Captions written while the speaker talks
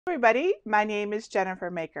Everybody, my name is Jennifer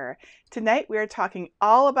Maker. Tonight we are talking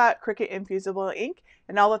all about Cricut Infusible Ink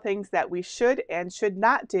and all the things that we should and should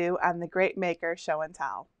not do on the Great Maker Show and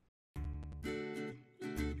Tell.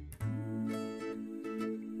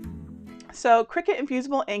 So Cricut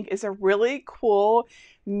Infusible Ink is a really cool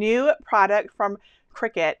new product from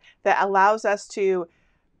Cricut that allows us to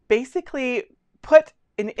basically put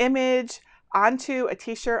an image onto a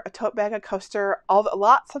t-shirt, a tote bag, a coaster,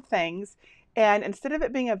 lots of things. And instead of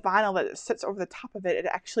it being a vinyl that sits over the top of it, it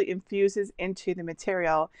actually infuses into the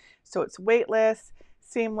material. So it's weightless,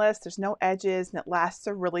 seamless, there's no edges, and it lasts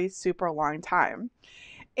a really super long time.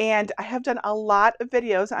 And I have done a lot of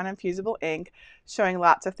videos on infusible ink showing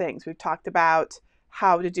lots of things. We've talked about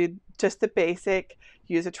how to do just the basic,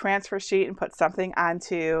 use a transfer sheet and put something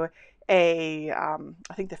onto I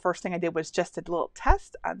think the first thing I did was just a little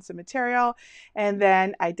test on some material. And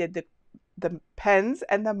then I did the pens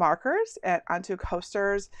and the markers onto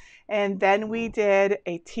coasters. And then we did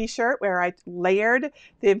a t-shirt where I layered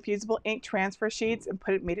the infusible ink transfer sheets and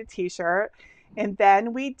made a t-shirt. And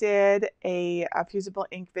then we did a fusible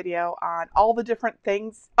ink video on all the different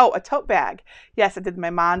things. Oh, a tote bag. Yes, I did my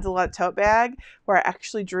mandala tote bag where I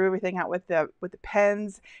actually drew everything out with the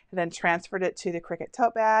pens and then transferred it to the Cricut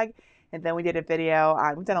tote bag. And then we did a video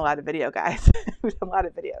on, we've done a lot of video, guys. We've done a lot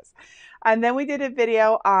of videos. And then we did a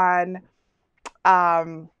video on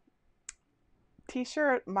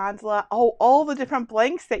t-shirt, mandala, all the different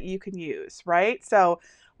blanks that you can use, right? So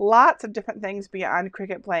lots of different things beyond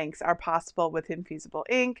Cricut blanks are possible with infusible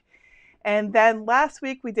ink. And then last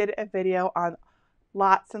week we did a video on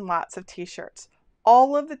lots and lots of t-shirts.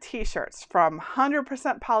 All of the t-shirts from 100%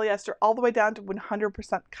 polyester all the way down to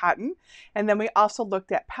 100% cotton. And then we also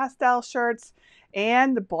looked at pastel shirts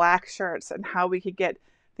and the black shirts and how we could get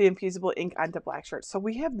the infusible ink onto black shirts. So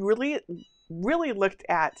we have really looked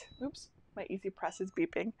at, oops, my EasyPress is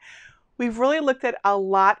beeping. We've really looked at a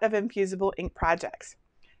lot of infusible ink projects.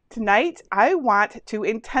 Tonight, I want to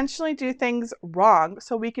intentionally do things wrong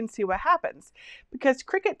so we can see what happens. Because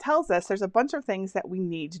Cricut tells us there's a bunch of things that we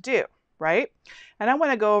need to do, right? And I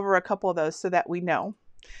want to go over a couple of those so that we know.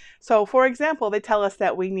 So for example, they tell us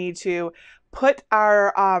that we need to put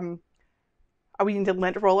we need to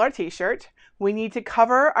lint roll our t-shirt. We need to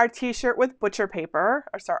cover our t-shirt with butcher paper,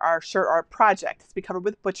 our project has to be covered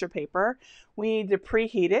with butcher paper. We need to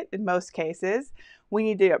preheat it in most cases. We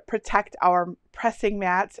need to protect our pressing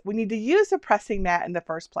mats. We need to use a pressing mat in the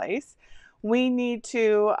first place. We need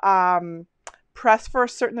to press for a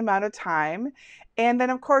certain amount of time. And then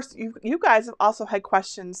of course, you guys have also had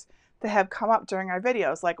questions that have come up during our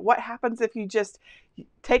videos, like what happens if you just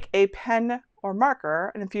take a pen or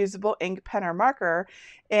marker, an infusible ink pen or marker,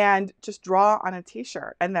 and just draw on a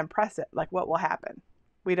t-shirt and then press it? Like what will happen?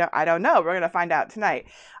 I don't know. We're going to find out tonight.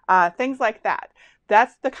 Things like that.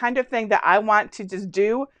 That's the kind of thing that I want to just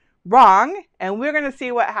do wrong, and we're going to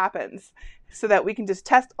see what happens so that we can just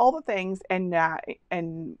test all the things, and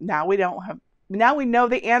now we know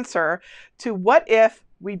the answer to what if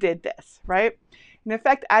we did this, right? And in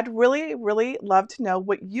fact, I'd really love to know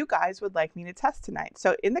what you guys would like me to test tonight.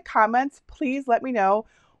 So in the comments, please let me know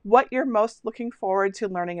what you're most looking forward to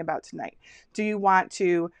learning about tonight. Do you want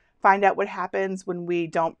to find out what happens when we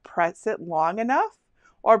don't press it long enough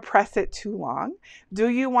or press it too long? Do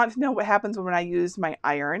you want to know what happens when I use my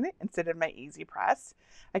iron instead of my EasyPress?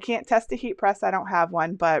 I can't test a heat press. I don't have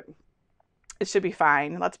one, but it should be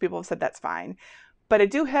fine. Lots of people have said that's fine. But I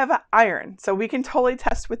do have an iron, so we can totally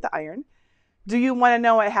test with the iron. Do you want to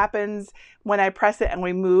know what happens when I press it and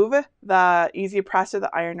we move the EasyPress or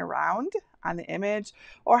the iron around on the image?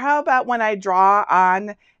 Or how about when I draw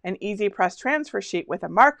on an EasyPress transfer sheet with a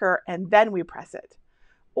marker and then we press it?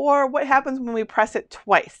 Or what happens when we press it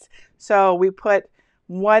twice? So we put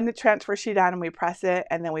one transfer sheet on and we press it,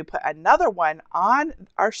 and then we put another one on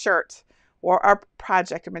our shirt or our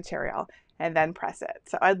project material and then press it.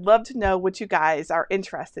 So I'd love to know what you guys are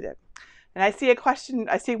interested in. And I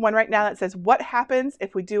see one right now that says, what happens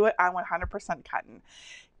if we do it on 100% cotton?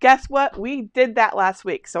 Guess what? We did that last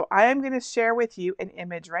week. So I am going to share with you an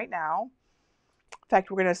image right now. In fact,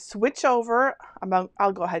 we're going to switch over.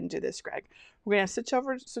 I'll go ahead and do this, Greg. We're going to switch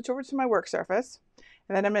over to my work surface.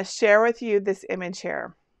 And then I'm going to share with you this image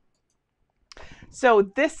here. So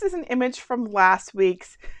this is an image from last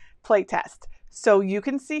week's play test. So you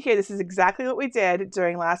can see here, this is exactly what we did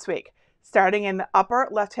during last week. Starting in the upper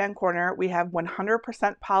left-hand corner, we have 100%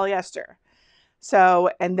 polyester.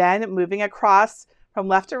 So, and then moving across from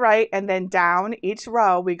left to right and then down each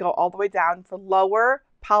row, we go all the way down for lower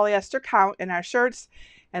polyester count in our shirts.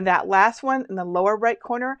 And that last one in the lower right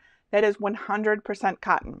corner, that is 100%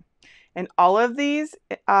 cotton. And all of these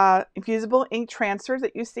infusible ink transfers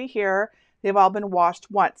that you see here, they've all been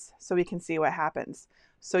washed once, so we can see what happens.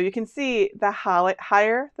 So you can see the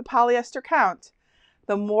higher the polyester count,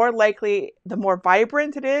 the more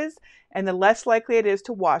vibrant it is, and the less likely it is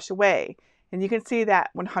to wash away. And you can see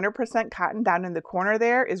that 100% cotton down in the corner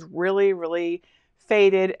there is really, really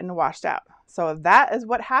faded and washed out. So that is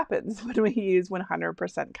what happens when we use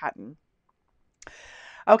 100% cotton.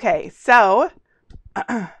 Okay, so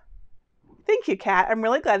thank you, Kat. I'm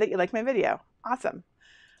really glad that you liked my video. Awesome.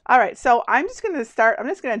 All right, so I'm just going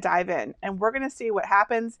to dive in, and we're going to see what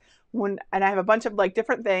happens and I have a bunch of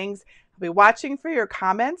different things. I'll be watching for your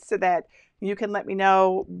comments so that you can let me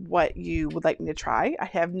know what you would like me to try. I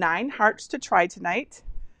have 9 hearts to try tonight.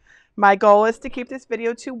 My goal is to keep this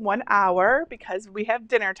video to 1 hour because we have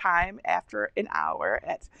dinner time after an hour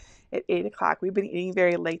at 8 o'clock. We've been eating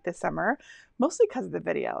very late this summer, mostly because of the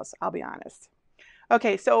videos, I'll be honest.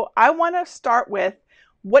 Okay, so I want to start with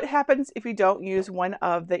what happens if you don't use one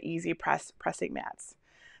of the EasyPress pressing mats.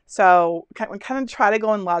 So we kind of try to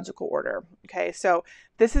go in logical order. Okay, so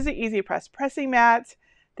this is an EasyPress pressing mat.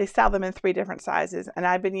 They sell them in 3 different sizes, and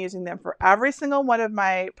I've been using them for every single one of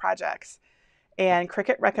my projects. And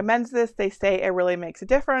Cricut recommends this. They say it really makes a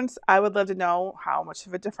difference. I would love to know how much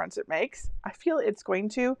of a difference it makes. I feel it's going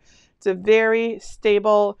to. It's a very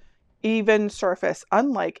stable, even surface,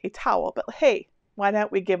 unlike a towel. But hey, why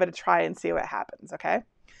don't we give it a try and see what happens, okay?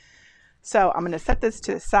 So I'm going to set this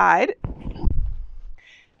to the side.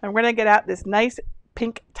 I'm going to get out this nice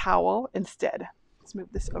pink towel instead. Let's move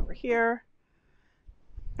this over here.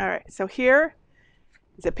 All right, so here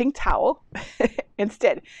is a pink towel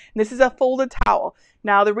instead. And this is a folded towel.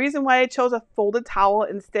 Now, the reason why I chose a folded towel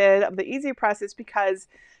instead of the EasyPress is because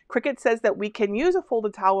Cricut says that we can use a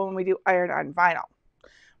folded towel when we do iron-on vinyl,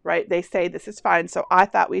 right? They say this is fine, so I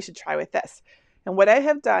thought we should try with this. And what I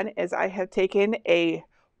have done is I have taken a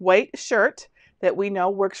white shirt that we know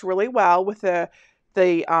works really well with the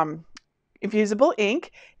infusible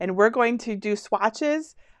ink, and we're going to do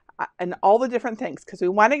swatches and all the different things because we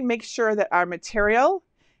want to make sure that our material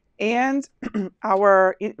and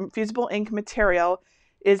our infusible ink material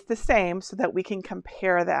is the same so that we can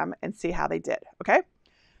compare them and see how they did. Okay,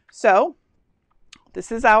 so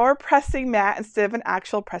this is our pressing mat instead of an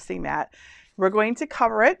actual pressing mat. We're going to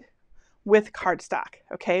cover it with cardstock,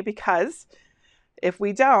 okay, because if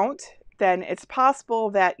we don't, then it's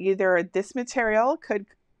possible that either this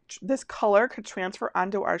color could transfer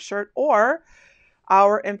onto our shirt, or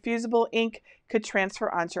our infusible ink could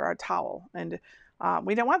transfer onto our towel, and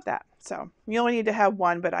we don't want that. So you only need to have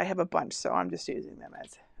one, but I have a bunch, so I'm just using them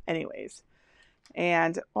as anyways.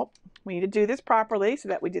 And we need to do this properly so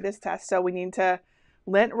that we do this test. So we need to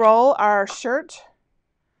lint roll our shirt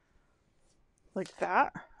like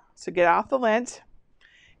that. So get off the lint,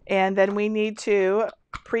 and then we need to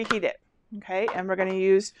preheat it. Okay, and we're going to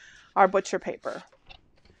use our butcher paper.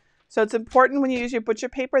 So it's important when you use your butcher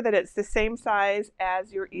paper that it's the same size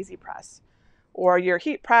as your EasyPress or your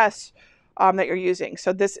heat press that you're using.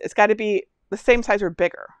 So it's got to be the same size or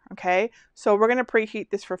bigger. Okay, so we're going to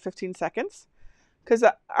preheat this for 15 seconds because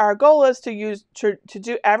our goal is to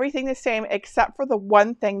do everything the same except for the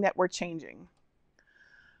one thing that we're changing.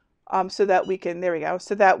 So that we can, there we go,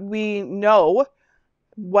 so that we know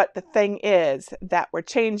what the thing is that we're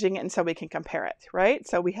changing, and so we can compare it, right?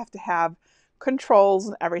 So we have to have controls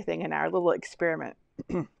and everything in our little experiment.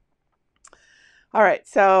 All right,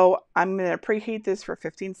 so I'm going to preheat this for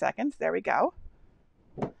 15 seconds. There we go.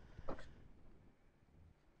 All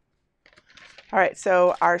right,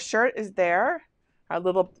 so our shirt is there, our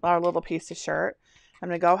little piece of shirt. I'm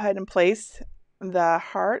going to go ahead and place the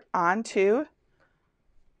heart onto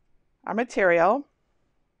our material.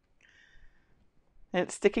 And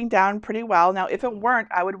it's sticking down pretty well. Now, if it weren't,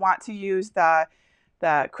 I would want to use the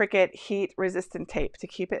Cricut heat resistant tape to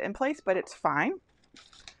keep it in place, but it's fine.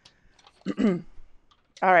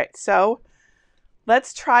 All right, so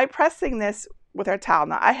let's try pressing this with our towel.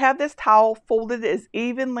 Now, I have this towel folded as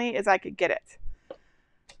evenly as I could get it.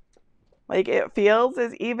 Like, it feels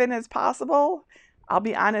as even as possible. I'll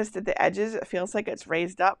be honest, at the edges, it feels like it's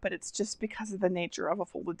raised up, but it's just because of the nature of a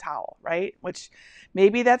folded towel, right? Which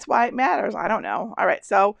maybe that's why it matters. I don't know. All right,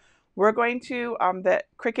 so we're going to, the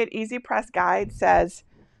Cricut EasyPress guide says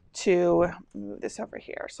to move this over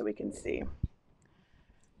here so we can see.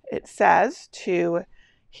 It says to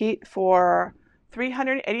heat for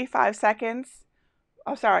 385 seconds.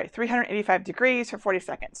 Oh, sorry, 385 degrees for 40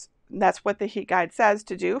 seconds. And that's what the heat guide says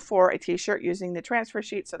to do for a t-shirt using the transfer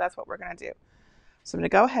sheet. So that's what we're going to do. So I'm going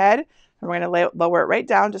to go ahead and we're going to lower it right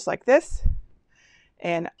down just like this.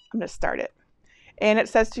 And I'm going to start it. And it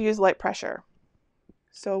says to use light pressure.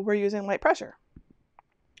 So we're using light pressure.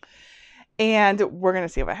 And we're going to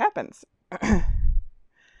see what happens.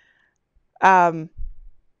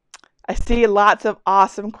 I see lots of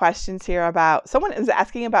awesome questions here about, someone is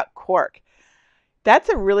asking about cork. That's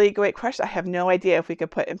a really great question. I have no idea if we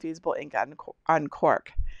could put infusible ink on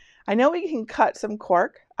cork. I know we can cut some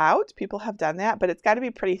cork out. People have done that, but it's got to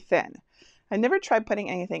be pretty thin. I never tried putting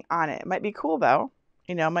anything on it. It might be cool though.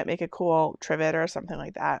 You know, it might make a cool trivet or something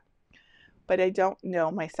like that. But I don't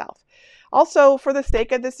know myself. Also, for the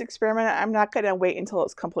sake of this experiment, I'm not going to wait until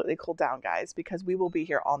it's completely cooled down, guys, because we will be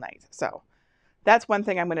here all night. So that's one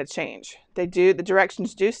thing I'm going to change. The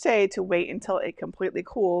directions do say to wait until it completely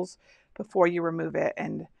cools before you remove it.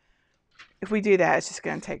 And if we do that, it's just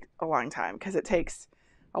going to take a long time because it takes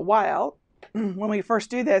a while. When we first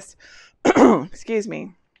do this, excuse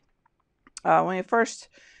me, when we first,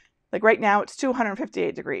 like right now, it's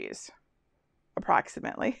 258 degrees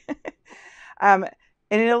approximately. And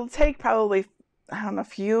it'll take probably, I don't know,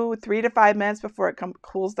 3 to 5 minutes before it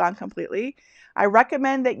cools down completely. I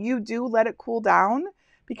recommend that you do let it cool down,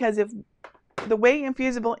 because if the way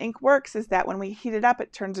infusible ink works is that when we heat it up,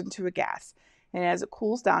 it turns into a gas. And as it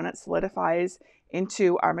cools down, it solidifies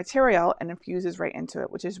into our material and infuses right into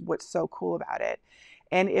it, which is what's so cool about it.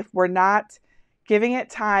 And if we're not giving it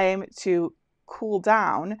time to cool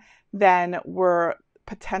down, then we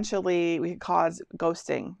could cause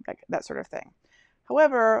ghosting, like that sort of thing.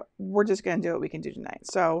 However, we're just going to do what we can do tonight.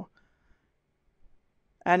 So,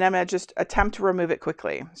 and I'm going to just attempt to remove it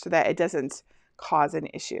quickly so that it doesn't cause an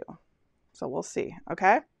issue. So we'll see,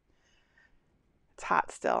 okay? It's hot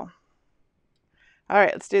still. All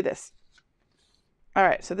right, let's do this. All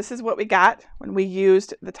right, so this is what we got when we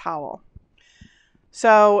used the towel.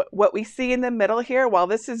 So what we see in the middle here, well,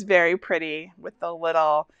 this is very pretty with the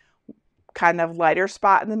little kind of lighter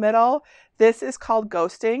spot in the middle. This is called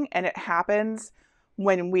ghosting, and it happens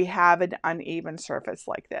when we have an uneven surface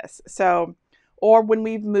like this. So, or when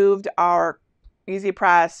we've moved our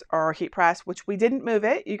EasyPress or heat press, which we didn't move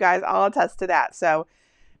it, you guys all attest to that. So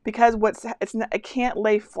because it can't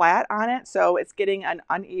lay flat on it, so it's getting an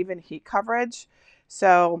uneven heat coverage.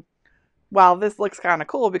 So while this looks kind of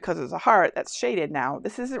cool because it's a heart that's shaded now,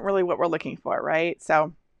 this isn't really what we're looking for, right?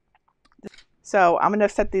 So I'm going to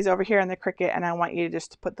set these over here in the Cricut, and I want you to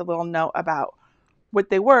just put the little note about what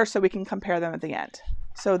they were so we can compare them at the end.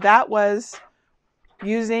 So that was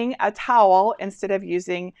using a towel instead of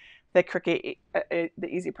using the Cricut, the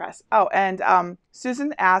EasyPress. Oh, and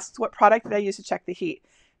Susan asks, what product did I use to check the heat?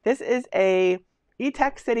 This is a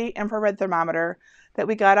eTech City infrared thermometer that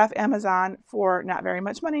we got off Amazon for not very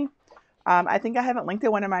much money. I think I haven't linked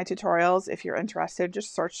in one of my tutorials. If you're interested,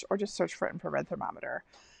 just search for infrared thermometer.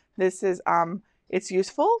 This is, it's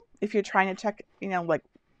useful if you're trying to check, you know, like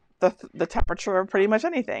the temperature of pretty much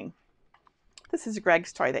anything. This is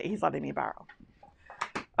Greg's toy that he's letting me borrow.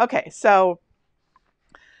 Okay, so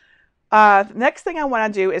the next thing I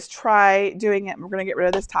want to do is try doing it. We're going to get rid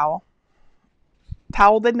of this towel.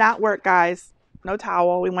 Towel did not work, guys. No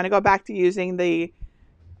towel. We want to go back to using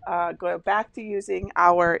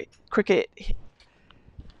our Cricut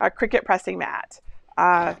pressing mat,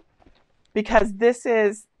 because this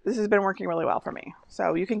has been working really well for me.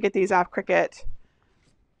 So you can get these off Cricut.com,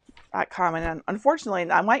 and unfortunately,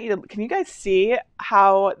 I want you to. Can you guys see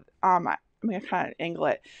how? I'm going to kind of angle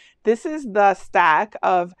it. This is the stack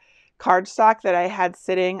of cardstock that I had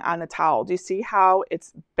sitting on the towel. Do you see how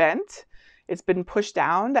it's bent? It's been pushed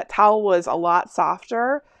down. That towel was a lot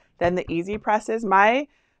softer than the EasyPress is.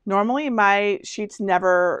 Normally my sheets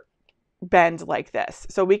never bend like this.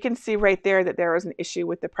 So we can see right there that there was an issue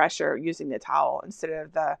with the pressure using the towel instead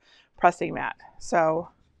of the pressing mat. So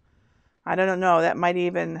I don't know, that might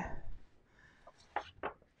even,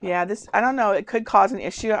 yeah, I don't know, it could cause an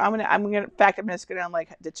issue. In fact, I'm just gonna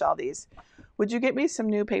like ditch all these. Would you get me some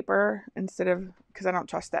new paper because I don't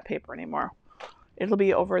trust that paper anymore. It'll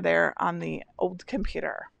be over there on the old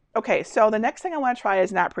computer. Okay, so the next thing I want to try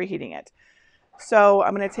is not preheating it. So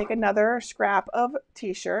I'm going to take another scrap of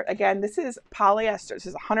t-shirt. Again, this is polyester. This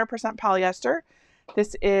is 100% polyester.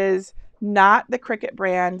 This is not the Cricut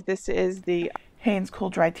brand. This is the Hanes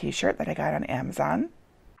Cool Dry t-shirt that I got on Amazon.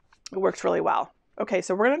 It works really well. Okay,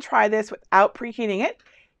 so we're going to try this without preheating it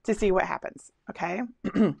to see what happens. Okay.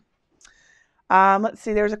 Let's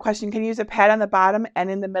see, there's a question. Can you use a pad on the bottom and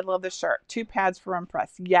in the middle of the shirt? 2 pads for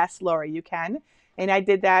impress. Yes, Lori, you can. And I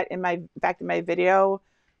did that in my video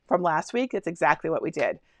from last week. That's exactly what we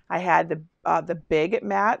did. I had the big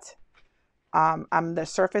mat on the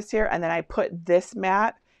surface here, and then I put this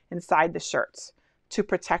mat inside the shirts to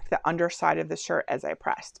protect the underside of the shirt as I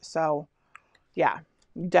pressed. So yeah,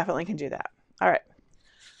 you definitely can do that. All right.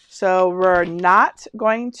 So we're not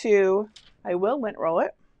going to, I will lint roll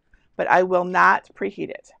it, but I will not preheat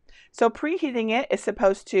it. So preheating it is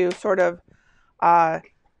supposed to sort of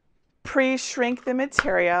pre-shrink the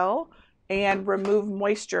material and remove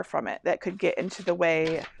moisture from it that could get into the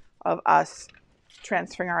way of us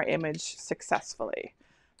transferring our image successfully.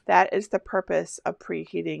 That is the purpose of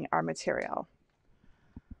preheating our material.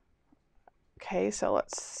 Okay, so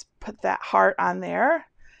let's put that heart on there.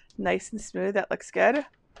 Nice and smooth, that looks good.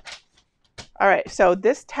 All right, so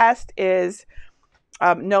this test is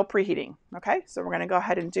no preheating. Okay, so we're gonna go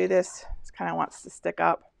ahead and do this. This kind of wants to stick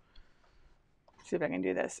up. Let's see if I can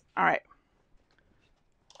do this. All right,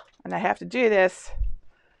 and I have to do this.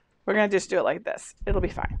 We're gonna just do it like this. It'll be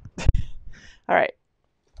fine. All right,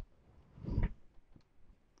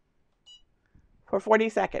 for 40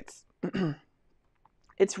 seconds.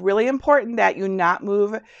 It's really important that you not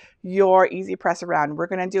move your EasyPress around. We're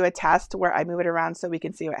going to do a test where I move it around so we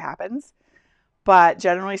can see what happens. But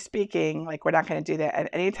generally speaking, like, we're not going to do that at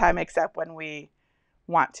any time except when we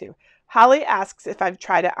want to. Holly asks if I've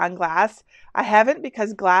tried it on glass. I haven't,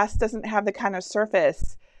 because glass doesn't have the kind of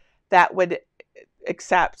surface that would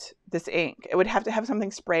accept this ink. It would have to have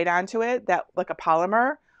something sprayed onto it, that like a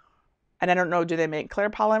polymer. And I don't know, do they make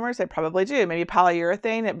clear polymers? They probably do. Maybe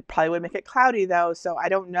polyurethane. It probably would make it cloudy though. So I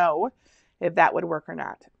don't know if that would work or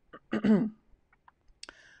not.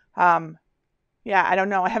 Yeah, I don't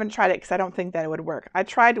know. I haven't tried it because I don't think that it would work. I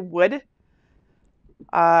tried wood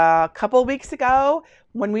a couple weeks ago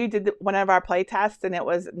when we did one of our play tests, and it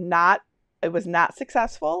was not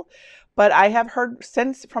successful. But I have heard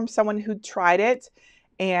since from someone who tried it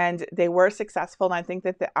and they were successful. And I think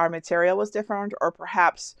that our material was different, or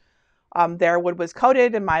perhaps their wood was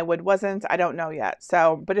coated and my wood wasn't. I don't know yet.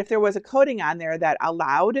 So, but if there was a coating on there that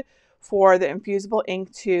allowed for the infusible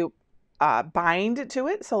ink to bind to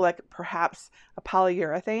it, so like perhaps a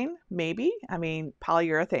polyurethane, maybe. I mean,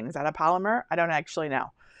 polyurethane, is that a polymer? I don't actually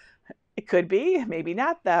know. It could be, maybe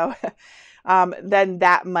not though. Then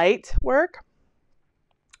that might work.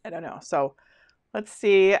 I don't know. So let's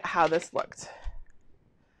see how this looked.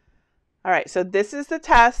 All right, so this is the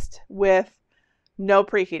test with no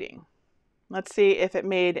preheating. Let's see if it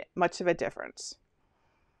made much of a difference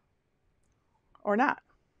or not.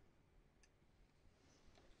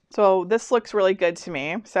 So this looks really good to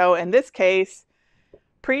me. So in this case,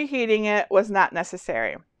 preheating it was not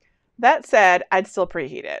necessary. That said, I'd still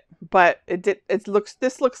preheat it, but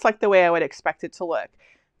this looks like the way I would expect it to look.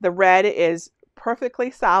 The red is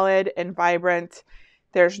perfectly solid and vibrant.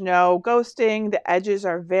 There's no ghosting. The edges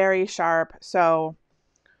are very sharp. So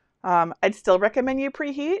I'd still recommend you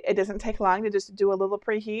preheat. It doesn't take long to just do a little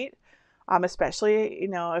preheat, especially, you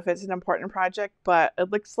know, if it's an important project. But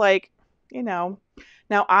it looks like, you know,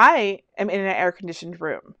 now I am in an air-conditioned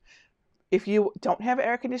room. If you don't have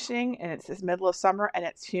air conditioning and it's this middle of summer and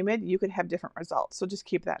it's humid, you could have different results. So just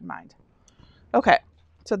keep that in mind. Okay,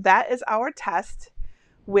 so that is our test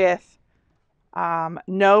with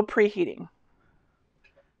no preheating.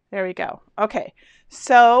 There we go. Okay,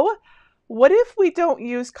 so what if we don't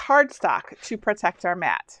use cardstock to protect our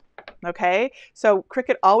mat? Okay, so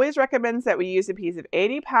Cricut always recommends that we use a piece of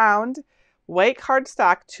 80-pound white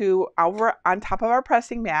cardstock on top of our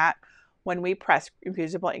pressing mat when we press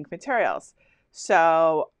infusible ink materials.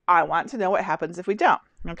 So I want to know what happens if we don't,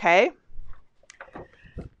 okay?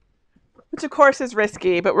 Which of course is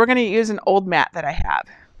risky, but we're going to use an old mat that I have,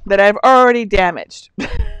 that I've already damaged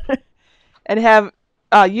and have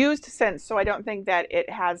used since, so I don't think that it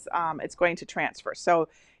has, it's going to transfer. So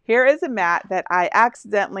here is a mat that I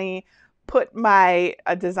accidentally put my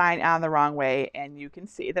design on the wrong way, and you can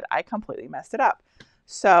see that I completely messed it up.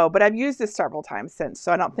 So, but I've used this several times since,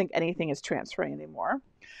 so I don't think anything is transferring anymore.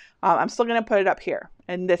 I'm still going to put it up here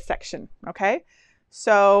in this section, okay?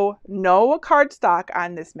 So no cardstock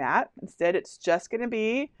on this mat. Instead, it's just going to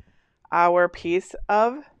be our piece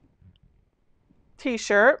of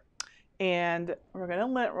t-shirt, and we're going to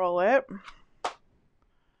lint roll it.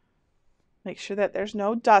 Make sure that there's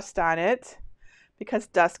no dust on it, because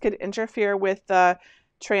dust could interfere with the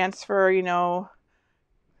transfer, you know,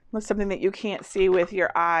 with something that you can't see with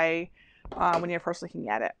your eye when you're first looking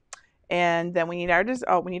at it. And then we need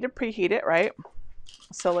we need to preheat it, right?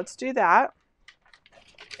 So let's do that.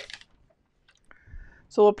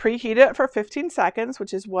 So we'll preheat it for 15 seconds,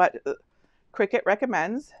 which is what Cricut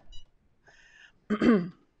recommends.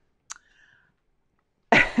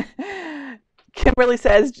 Kimberly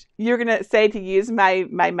says, you're going to say to use my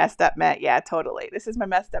messed up mat. Yeah, totally. This is my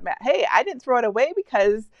messed up mat. Hey, I didn't throw it away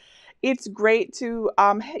because it's great to,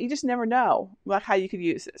 you just never know how you could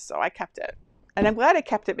use this. So I kept it. And I'm glad I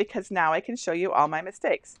kept it because now I can show you all my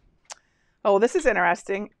mistakes. Oh, this is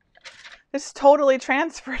interesting. This totally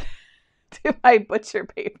transferred to my butcher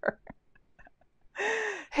paper.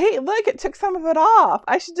 Hey, look, it took some of it off.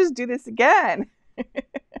 I should just do this again.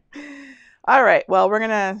 All right, well, we're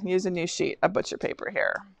gonna use a new sheet of butcher paper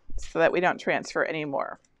here so that we don't transfer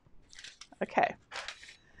anymore. Okay,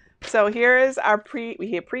 so here is our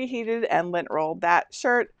we preheated and lint rolled that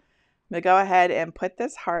shirt. I'm gonna go ahead and put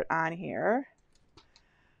this heart on here.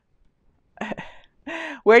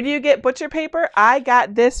 Where do you get butcher paper? I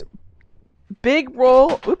got this big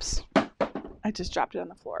roll. Oops, I just dropped it on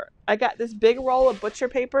the floor. I got this big roll of butcher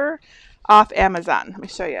paper off Amazon. Let me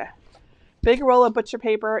show you. Big roll of butcher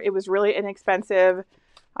paper. It was really inexpensive.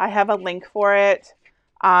 I have a link for it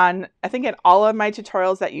on, I think in all of my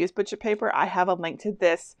tutorials that use butcher paper, I have a link to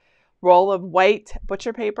this roll of white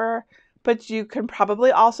butcher paper, but you can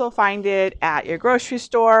probably also find it at your grocery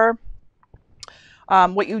store.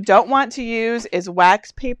 What you don't want to use is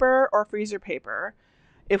wax paper or freezer paper.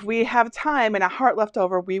 If we have time and a heart left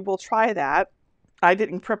over, we will try that. I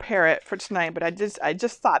didn't prepare it for tonight, but I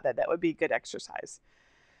just thought that would be good exercise.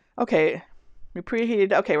 Okay, we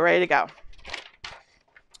preheated. Okay, we're ready to go.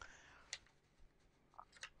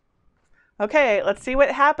 Okay, let's see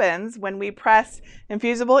what happens when we press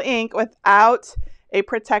infusible ink without a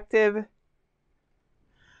protective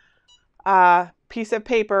piece of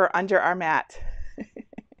paper under our mat.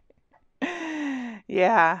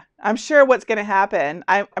 Yeah, I'm sure what's going to happen.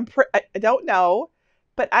 I don't know,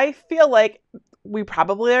 but I feel like we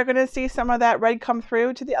probably are going to see some of that red come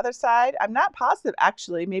through to the other side. I'm not positive,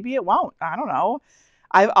 actually. Maybe it won't. I don't know.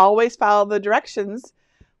 I've always followed the directions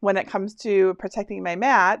when it comes to protecting my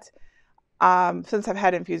mat since I've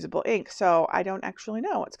had infusible ink, so I don't actually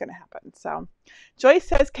know what's going to happen. So Joyce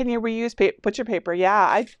says, can you reuse butcher paper?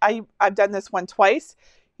 Yeah, I've done this one twice.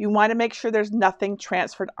 You want to make sure there's nothing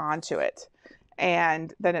transferred onto it,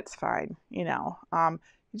 and then it's fine. You know, you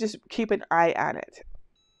just keep an eye on it.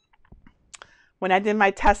 When I did my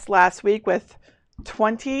test last week with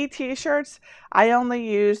 20 t-shirts, I only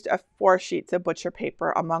used 4 sheets of butcher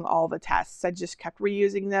paper among all the tests. I just kept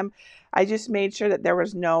reusing them. I just made sure that there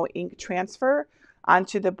was no ink transfer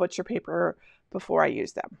onto the butcher paper before I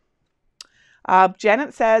used them.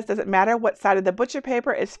 Janet says, does it matter what side of the butcher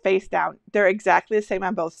paper is face down? They're exactly the same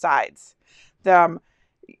on both sides.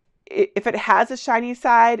 If it has a shiny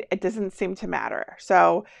side, it doesn't seem to matter.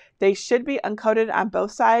 So they should be uncoated on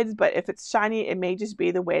both sides, but if it's shiny, it may just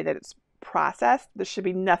be the way that it's processed. There should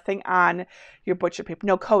be nothing on your butcher paper,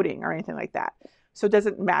 no coating or anything like that. So it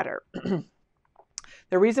doesn't matter.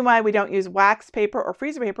 The reason why we don't use wax paper or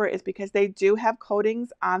freezer paper is because they do have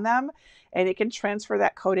coatings on them, and it can transfer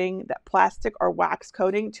that coating, that plastic or wax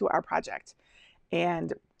coating, to our project.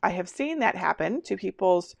 And I have seen that happen to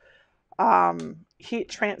people's heat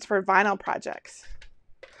transfer vinyl projects.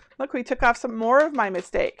 Look, we took off some more of my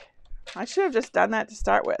mistake. I should have just done that to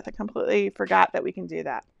start with. I completely forgot that we can do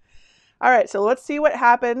that. All right, so let's see what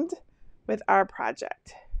happened with our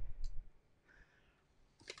project.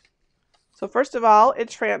 So first of all, it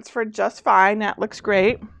transferred just fine. That looks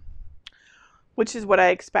great, which is what I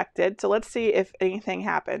expected. So let's see if anything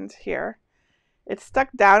happened here. It stuck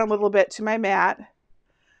down a little bit to my mat.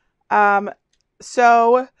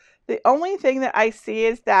 So the only thing that I see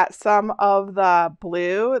is that some of the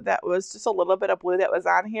blue, that was just a little bit of blue that was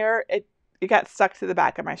on here, it got stuck to the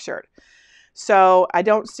back of my shirt. So I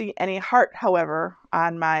don't see any heart, however,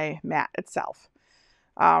 on my mat itself.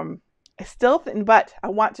 But I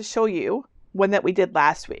want to show you one that we did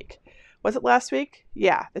last week. Was it last week?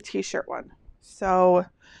 Yeah, the t-shirt one. So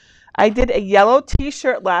I did a yellow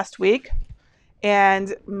t-shirt last week,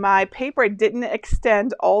 and my paper didn't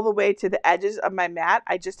extend all the way to the edges of my mat.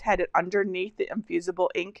 I just had it underneath the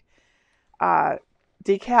infusible ink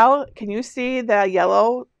decal. Can you see the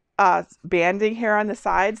yellow banding here on the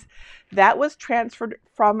sides? That was transferred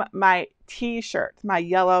from my t-shirt, my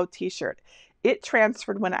yellow t-shirt. It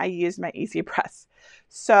transferred when I used my EasyPress.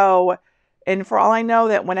 So, and for all I know,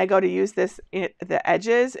 that when I go to use this, the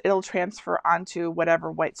edges, it'll transfer onto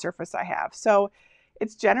whatever white surface I have. So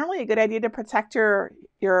it's generally a good idea to protect your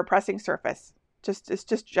pressing surface. It's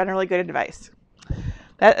just generally good advice.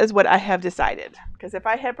 That is what I have decided. Because if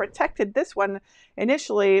I had protected this one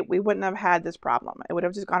initially, we wouldn't have had this problem. It would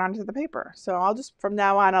have just gone onto the paper. So from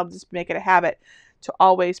now on, I'll just make it a habit to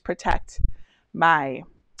always protect my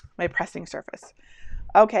pressing surface.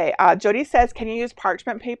 Okay, Jody says, can you use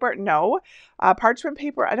parchment paper? No. Parchment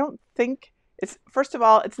paper, I don't think first of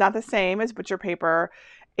all, it's not the same as butcher paper,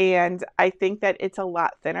 and I think that it's a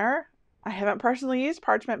lot thinner. I haven't personally used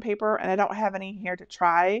parchment paper, and I don't have any here to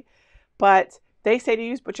try, but they say to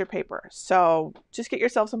use butcher paper. So just get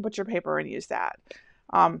yourself some butcher paper and use that.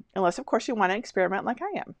 Unless, of course, you want to experiment like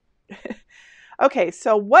I am. Okay,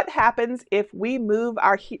 so what happens if we move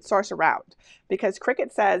our heat source around? Because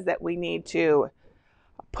Cricut says that we need to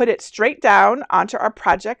put it straight down onto our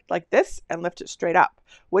project like this and lift it straight up.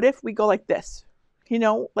 What if we go like this? You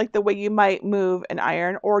know, like the way you might move an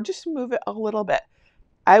iron, or just move it a little bit.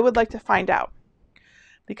 I would like to find out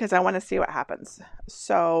because I want to see what happens.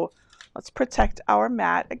 So let's protect our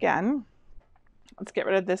mat again. Let's get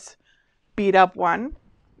rid of this beat up one.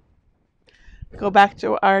 Go back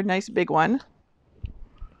to our nice big one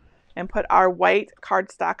and put our white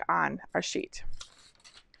cardstock on our sheet.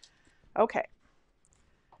 Okay.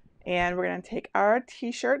 And we're going to take our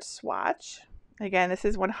t-shirt swatch. Again, this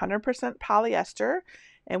is 100% polyester,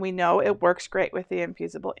 and we know it works great with the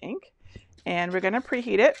infusible ink. And we're going to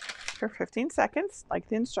preheat it for 15 seconds, like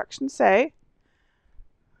the instructions say.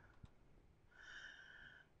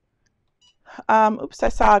 Oops, I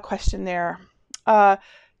saw a question there.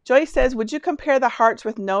 Joyce says, would you compare the hearts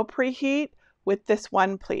with no preheat with this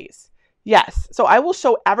one, please? Yes. So I will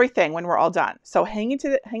show everything when we're all done. So hang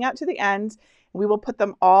out to the end. We will put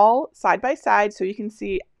them all side by side so you can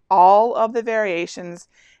see all of the variations.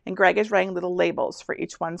 And Greg is writing little labels for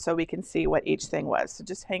each one so we can see what each thing was. So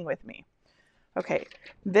just hang with me. Okay,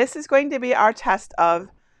 this is going to be our test of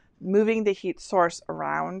moving the heat source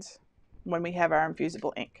around when we have our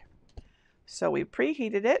infusible ink. So we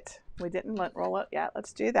preheated it. We didn't roll it yet.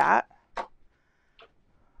 Let's do that. There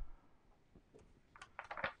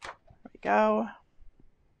we go.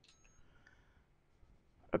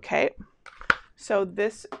 Okay, so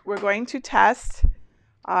this, we're going to test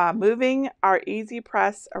moving our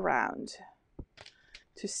EasyPress around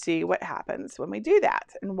to see what happens when we do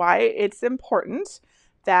that and why it's important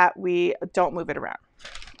that we don't move it around.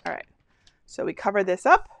 All right, so we cover this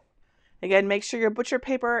up. Again, make sure your butcher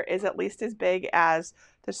paper is at least as big as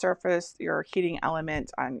the surface, your heating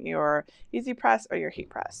element on your EasyPress or your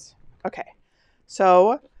heat press. Okay,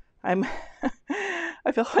 so I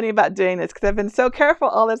feel funny about doing this because I've been so careful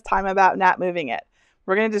all this time about not moving it.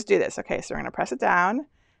 We're going to just do this. Okay, so we're going to press it down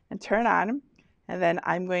and turn on, and then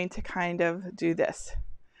I'm going to kind of do this.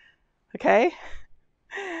 Okay,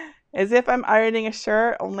 as if I'm ironing a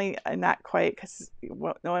shirt, only not quite, because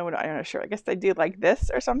no one would iron a shirt. I guess I do like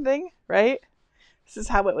this or something, right? This is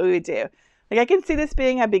how what we would do. Like, I can see this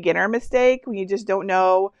being a beginner mistake when you just don't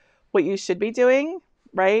know what you should be doing,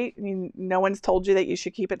 right? I mean, no one's told you that you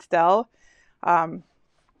should keep it still. I'm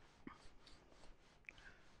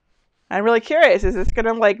really curious. Is this going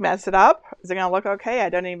to like mess it up? Is it going to look okay? I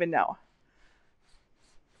don't even know.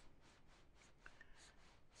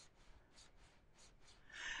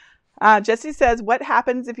 Jesse says, what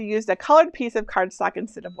happens if you used a colored piece of cardstock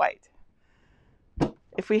instead of white?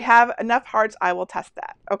 If we have enough hearts, I will test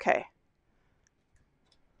that. Okay.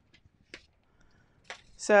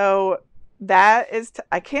 So that is,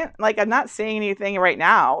 I can't, like, I'm not seeing anything right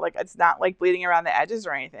now. Like, it's not like bleeding around the edges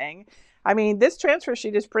or anything. I mean, this transfer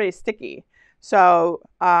sheet is pretty sticky. So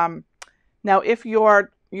now if your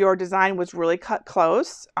design was really cut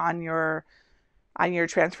close on your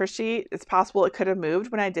transfer sheet, it's possible it could have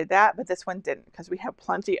moved when I did that, but this one didn't because we have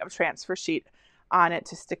plenty of transfer sheet on it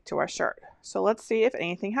to stick to our shirt. So let's see if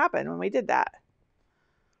anything happened when we did that.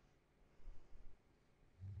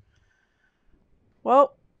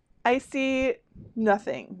 Well, I see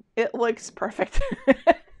nothing. It looks perfect.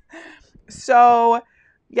 So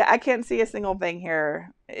yeah, I can't see a single thing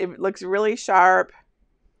here. It looks really sharp.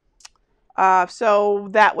 So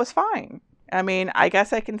that was fine. I mean, I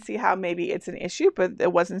guess I can see how maybe it's an issue, but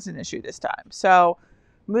it wasn't an issue this time. So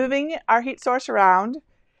moving our heat source around,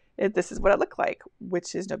 this is what it looked like,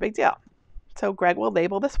 which is no big deal. So Greg will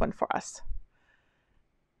label this one for us.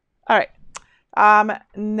 All right.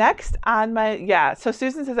 Next on my, so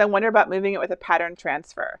Susan says, I wonder about moving it with a pattern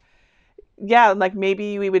transfer. Yeah, like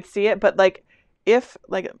maybe we would see it, but like if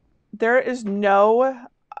like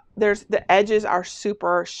the edges are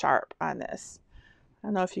super sharp on this. I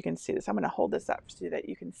don't know if you can see this. I'm going to hold this up so that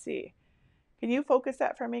you can see. Can you focus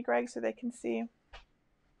that for me, Greg, so they can see?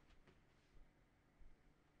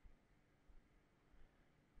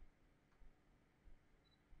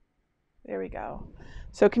 There we go.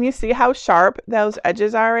 So can you see how sharp those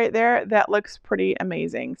edges are right there? That looks pretty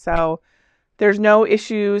amazing. So there's no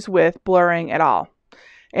issues with blurring at all.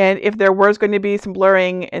 And if there was going to be some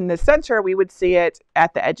blurring in the center, we would see it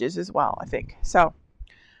at the edges as well, I think. So,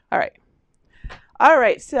 all right. All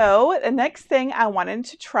right, so the next thing I wanted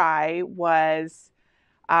to try was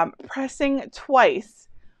pressing twice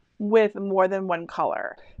with more than one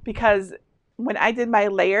color, because when I did my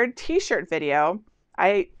layered t-shirt video,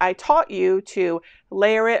 I taught you to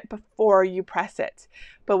layer it before you press it.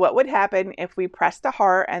 But what would happen if we pressed a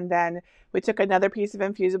heart and then we took another piece of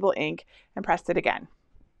infusible ink and pressed it again,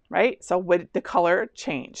 right? So would the color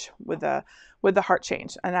change? Would the heart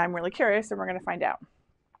change? And I'm really curious, and we're going to find out.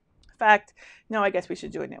 In fact, no, I guess we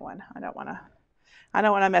should do a new one. I don't want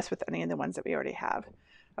to mess with any of the ones that we already have.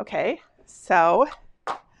 Okay, so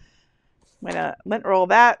I'm going to lint roll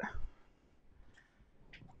that,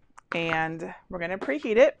 and we're going to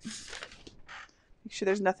preheat it. Make sure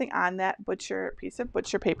there's nothing on that piece of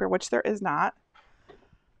butcher paper, which there is not.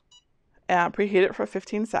 Preheat it for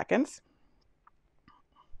 15 seconds.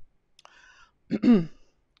 And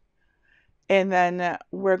then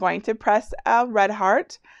we're going to press a red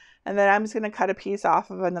heart, and then I'm just going to cut a piece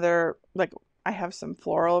off of another, like I have some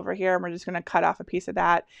floral over here, and we're just going to cut off a piece of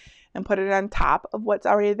that and put it on top of what's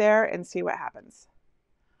already there and see what happens.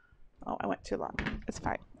 Oh, I went too long. It's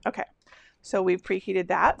fine. Okay. So we've preheated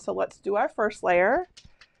that. So let's do our first layer,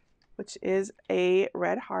 which is a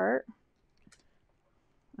red heart.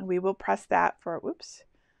 And we will press that for, whoops,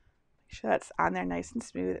 make sure that's on there nice and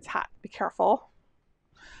smooth. It's hot. Be careful.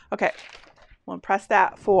 Okay. We'll press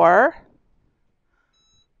that for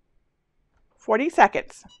 40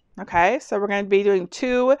 seconds. Okay. So we're going to be doing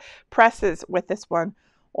 2 presses with this one,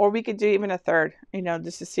 or we could do even a third, you know,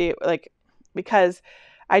 just to see, like, because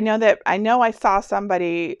I know I saw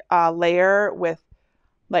somebody layer with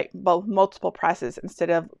like both multiple presses instead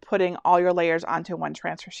of putting all your layers onto one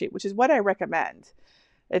transfer sheet, which is what I recommend.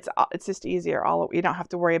 It's just easier. You don't have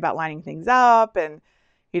to worry about lining things up, and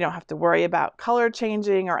you don't have to worry about color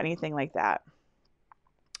changing or anything like that.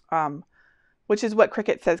 Which is what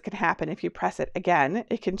Cricut says can happen if you press it again.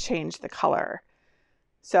 It can change the color.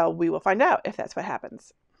 So we will find out if that's what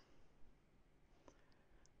happens.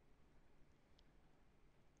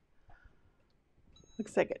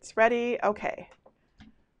 Looks like it's ready. Okay.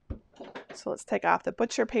 So let's take off the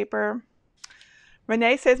butcher paper.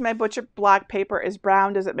 Renee says my butcher block paper is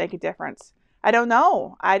brown. Does it make a difference? I don't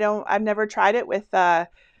know. I've never tried it with the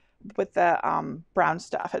brown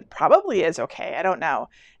stuff. It probably is okay. I don't know.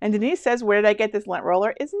 And Denise says, where did I get this lint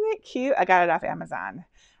roller? Isn't it cute? I got it off Amazon.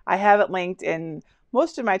 I have it linked in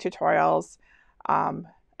most of my tutorials.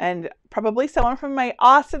 And probably someone from my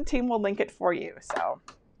awesome team will link it for you. So,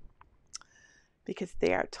 because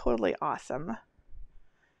they are totally awesome.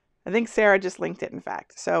 I think Sarah just linked it, in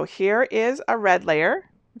fact. So here is a red layer,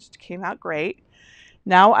 which came out great.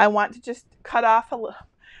 Now I want to just cut off a little.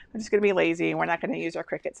 I'm just going to be lazy. We're not going to use our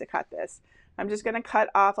Cricut to cut this. I'm just going to cut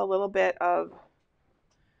off a little bit of,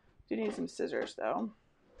 do need some scissors though.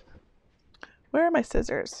 Where are my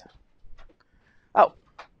scissors? Oh,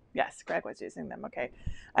 yes, Greg was using them. Okay.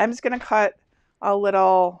 I'm just going to cut a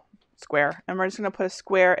little square, and we're just going to put a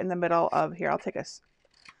square in the middle of here. I'll take a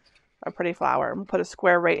pretty flower and put a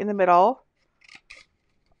square right in the middle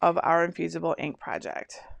of our infusible ink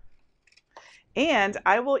project. And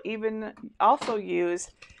I will even also use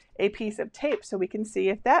a piece of tape so we can see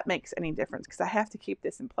if that makes any difference, because I have to keep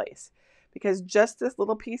this in place, because just this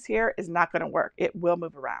little piece here is not going to work. It will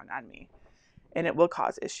move around on me and it will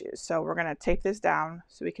cause issues. So we're going to tape this down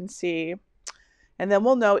so we can see, and then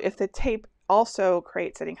we'll know if the tape also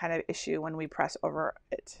creates any kind of issue when we press over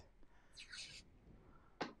it.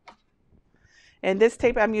 And this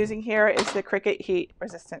tape I'm using here is the Cricut heat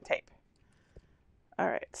resistant tape. All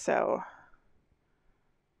right, so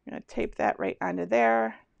I'm going to tape that right onto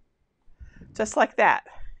there, just like that.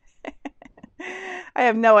 I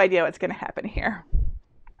have no idea what's going to happen here.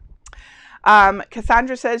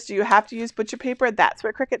 Cassandra says, do you have to use butcher paper? That's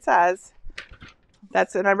what Cricut says.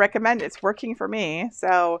 That's what I recommend. It's working for me.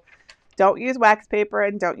 So don't use wax paper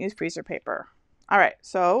and don't use freezer paper. All right,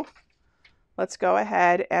 so let's go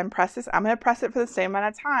ahead and press this. I'm going to press it for the same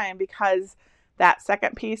amount of time because that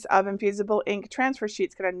second piece of infusible ink transfer sheet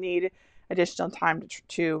is going to need additional time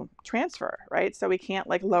to transfer, right? So we can't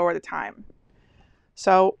like lower the time.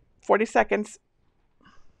 So 40 seconds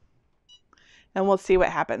and we'll see what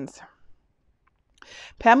happens.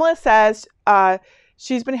 Pamela says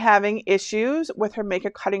she's been having issues with her maker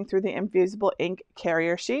cutting through the infusible ink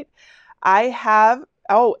carrier sheet. I have,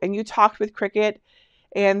 oh, and you talked with Cricut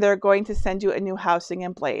and they're going to send you a new housing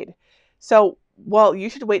and blade. So, well, you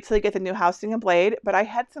should wait till you get the new housing and blade, but I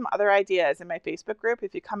had some other ideas in my Facebook group.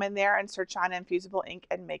 If you come in there and search on infusible ink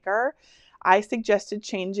and maker, I suggested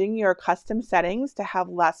changing your custom settings to have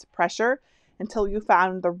less pressure until you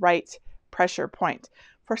found the right pressure point.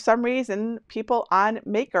 For some reason, people on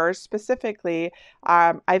makers specifically,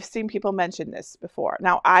 I've seen people mention this before.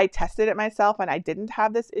 Now, I tested it myself and I didn't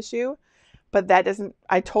have this issue, but that doesn't,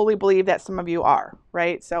 I totally believe that some of you are,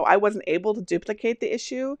 right? So I wasn't able to duplicate the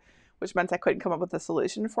issue, which meant I couldn't come up with a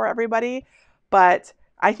solution for everybody. But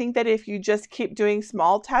I think that if you just keep doing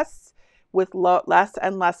small tests with less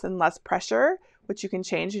and less and less pressure, which you can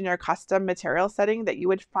change in your custom material setting, that you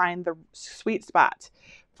would find the sweet spot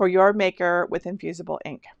for your maker with infusible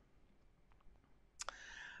ink.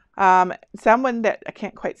 Someone that I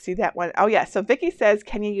can't quite see that one. Oh yeah, so Vicky says,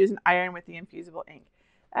 can you use an iron with the infusible ink?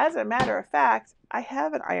 As a matter of fact, I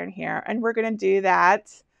have an iron here, and we're going to do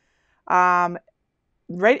that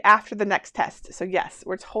right after the next test. So yes,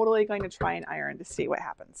 we're totally going to try an iron to see what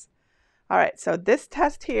happens. All right, so this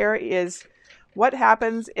test here is what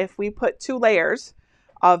happens if we put 2 layers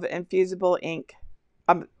of infusible ink,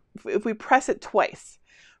 if we press it twice,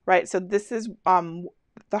 right? So this is, the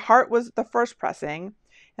heart was the first pressing,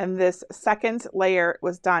 and this second layer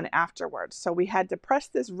was done afterwards. So we had to press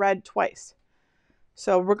this red twice.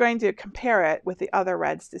 So we're going to compare it with the other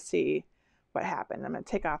reds to see what happened. I'm going to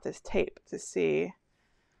take off this tape to see.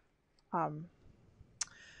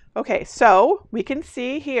 Okay, so we can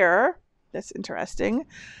see here, that's interesting,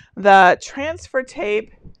 the transfer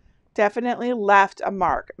tape definitely left a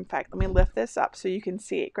mark. In fact, let me lift this up so you can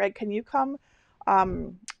see it. Greg, can you come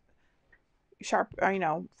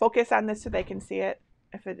focus on this so they can see it?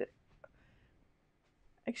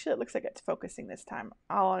 Actually, it looks like it's focusing this time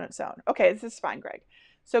all on its own. Okay, this is fine, Greg.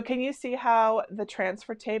 So can you see how the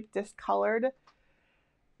transfer tape discolored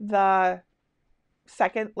the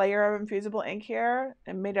second layer of infusible ink here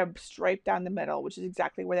and made a stripe down the middle, which is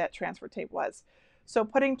exactly where that transfer tape was. So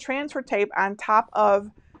putting transfer tape on top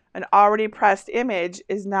of an already pressed image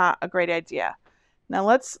is not a great idea. Now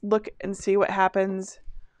let's look and see what happens,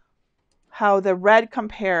 how the red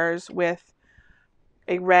compares with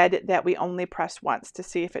a red that we only pressed once, to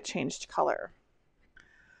see if it changed color.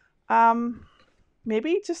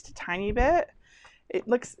 Maybe just a tiny bit. It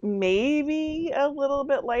looks maybe a little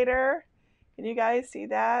bit lighter. Can you guys see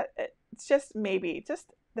that? It's just maybe,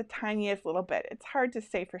 just the tiniest little bit. It's hard to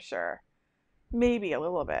say for sure. Maybe a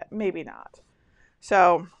little bit, maybe not.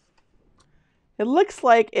 So it looks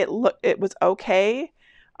like it was okay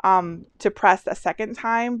to press a second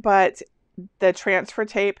time, but the transfer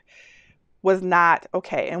tape was not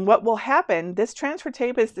okay. And what will happen, this transfer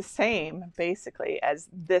tape is the same basically as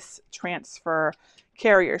this transfer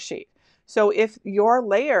carrier sheet. So if your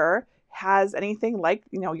layer has anything like,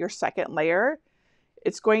 your second layer,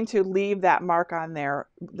 it's going to leave that mark on there,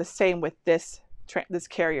 the same with this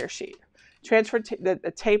carrier sheet.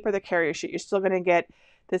 The tape or the carrier sheet, you're still going to get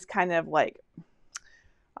this kind of like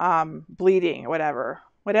bleeding, whatever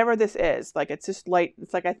this is. Like, it's just light.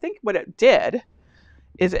 It's like, I think what it did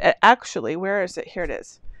is it actually, where is it? Here it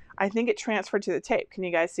is. I think it transferred to the tape. Can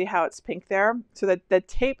you guys see how it's pink there? So that the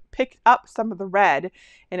tape picked up some of the red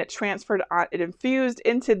and it transferred on, it infused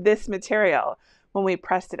into this material when we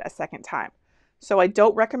pressed it a second time. So I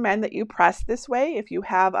don't recommend that you press this way. If you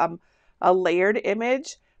have a layered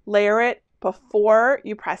image, layer it before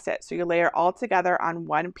you press it. So you layer all together on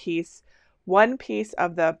one piece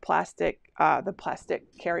of the plastic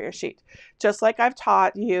carrier sheet, just like I've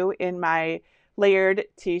taught you in my layered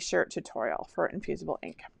t-shirt tutorial for infusible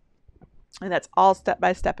ink. And that's all step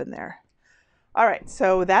by step in there. All right,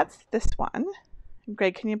 so that's this one.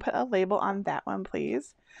 Greg, can you put a label on that one,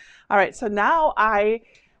 please? All right, so now I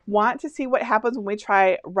want to see what happens when we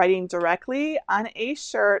try writing directly on a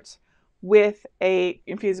shirt with a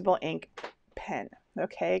infusible ink pen,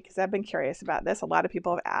 okay? Because I've been curious about this. A lot of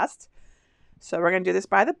people have asked. So we're going to do this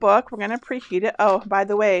by the book. We're going to preheat it. Oh, by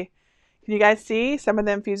the way, can you guys see some of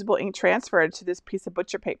the infusible ink transferred to this piece of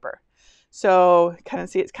butcher paper? So kind of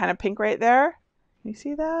see it's kind of pink right there. Can you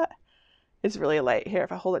see that? It's really light. Here,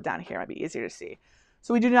 if I hold it down here, it might be easier to see.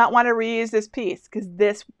 So we do not want to reuse this piece because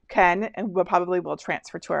this can and will probably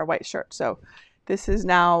transfer to our white shirt. So this is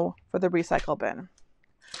now for the recycle bin.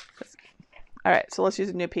 All right, so let's use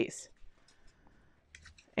a new piece.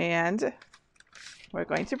 And we're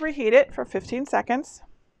going to preheat it for 15 seconds.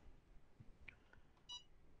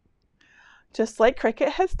 Just like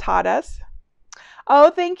Cricut has taught us.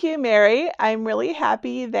 Oh, thank you, Mary. I'm really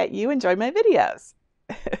happy that you enjoyed my videos.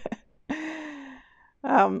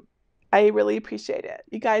 I really appreciate it.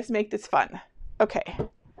 You guys make this fun. Okay,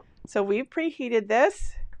 so we've preheated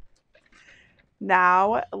this.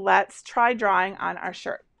 Now let's try drawing on our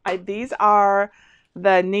shirt. These are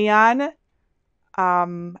the neon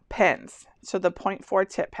pens, so the 0.4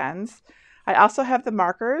 tip pens. I also have the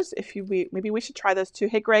markers. Maybe we should try those too.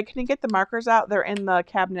 Hey, Greg, can you get the markers out? They're in the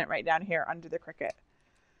cabinet right down here under the Cricut.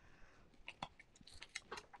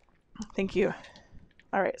 Thank you.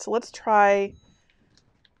 All right, so let's try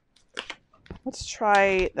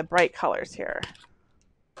the bright colors here.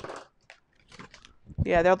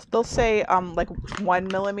 Yeah, they'll say like 1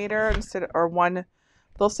 millimeter instead, or one.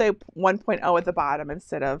 they'll say 1.0 at the bottom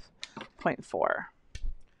instead of 0.4.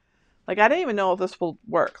 Like, I don't even know if this will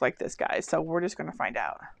work like this, guys. So we're just going to find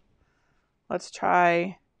out. Let's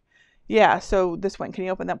try. Yeah, so this one, can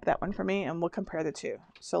you open up that one for me? And we'll compare the two.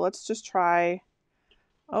 So let's just try.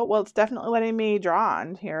 Oh, well, it's definitely letting me draw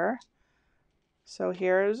on here. So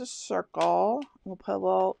here's a circle. We'll put a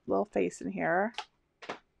little face in here.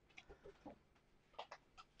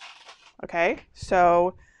 Okay,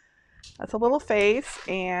 so that's a little face,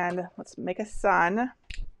 and let's make a sun.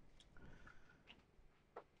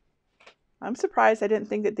 I'm surprised. I didn't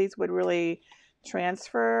think that these would really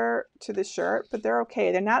transfer to the shirt, but they're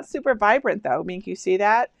okay. They're not super vibrant though. I mean, can you see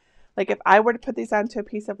that? Like if I were to put these onto a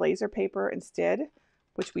piece of laser paper instead,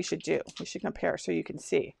 which we should do, we should compare so you can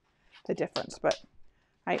see the difference. But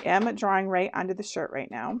I am drawing right onto the shirt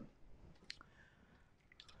right now.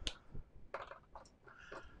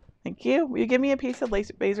 Thank you. Will you give me a piece of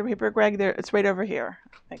laser paper, Greg? There, it's right over here.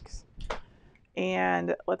 Thanks.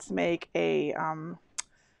 And let's make a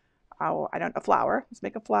a flower. Let's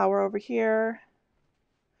make a flower over here.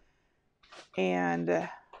 And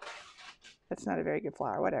that's not a very good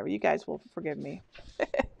flower. Whatever. You guys will forgive me.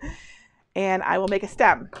 And I will make a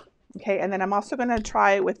stem. Okay. And then I'm also going to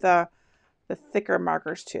try with the thicker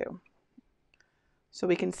markers too, so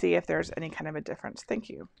we can see if there's any kind of a difference. Thank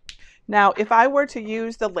you. Now, if I were to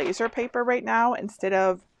use the laser paper right now instead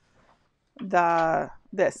of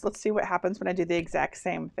this, let's see what happens when I do the exact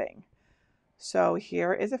same thing. So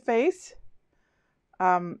here is a face.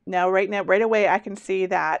 Now, right away, I can see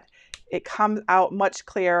that it comes out much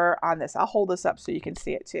clearer on this. I'll hold this up so you can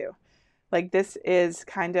see it too. Like this is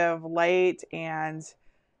kind of light, and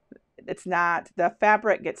it's not, the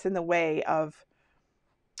fabric gets in the way of,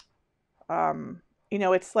 you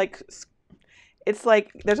know, it's like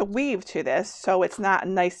there's a weave to this, so it's not a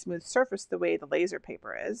nice smooth surface the way the laser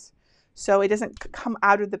paper is. So it doesn't come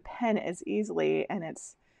out of the pen as easily, and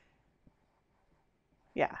it's,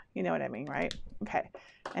 yeah, you know what I mean, right? Okay,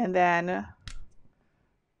 and then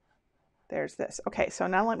there's this. Okay, so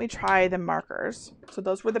now let me try the markers. So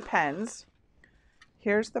those were the pens.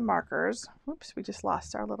 Here's the markers. Oops, we just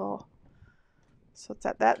lost our little, so let's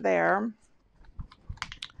set that there.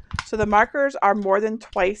 So the markers are more than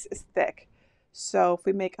twice as thick. So if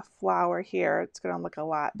we make a flower here, it's going to look a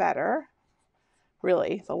lot better.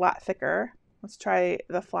 Really, it's a lot thicker. Let's try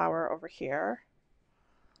the flower over here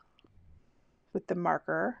with the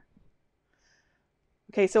marker.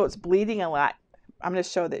 Okay, so it's bleeding a lot. I'm going to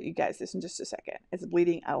show that you guys this in just a second. It's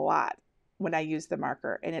bleeding a lot when I use the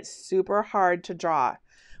marker, and it's super hard to draw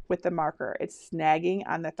with the marker. It's snagging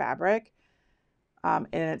on the fabric, and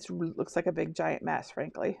it looks like a big giant mess,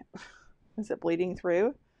 frankly. Is it bleeding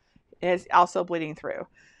through? And it's also bleeding through.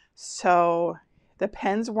 So the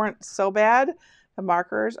pens weren't so bad. The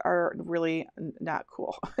markers are really not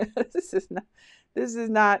cool. This is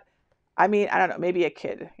not, I mean, I don't know, maybe a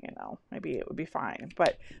kid, you know, maybe it would be fine.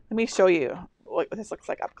 But let me show you what this looks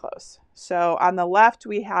like up close. So on the left,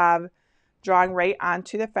 we have drawing right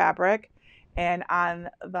onto the fabric, and on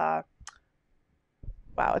the,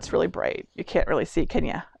 wow, it's really bright. You can't really see, can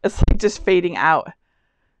you? It's like just fading out.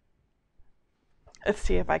 Let's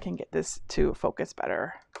see if I can get this to focus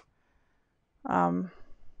better.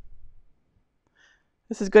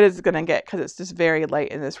 This is as good as it's going to get because it's just very light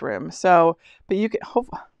in this room. So, but you can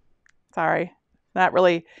sorry, it's not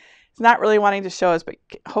really wanting to show us, but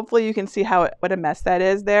hopefully you can see what a mess that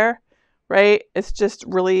is there, right? It's just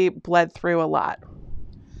really bled through a lot.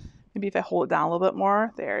 Maybe if I hold it down a little bit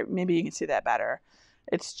more there, maybe you can see that better.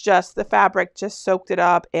 It's just the fabric just soaked it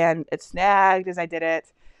up, and it snagged as I did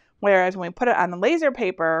it. Whereas when we put it on the laser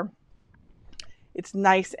paper, it's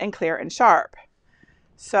nice and clear and sharp.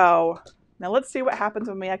 So now let's see what happens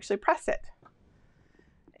when we actually press it.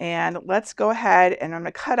 And let's go ahead, and I'm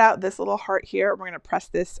going to cut out this little heart here. We're going to press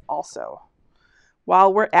this also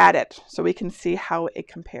while we're at it so we can see how it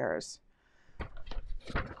compares.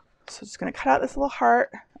 So just going to cut out this little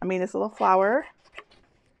heart, this little flower.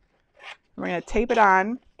 We're going to tape it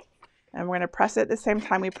on, and we're going to press it at the same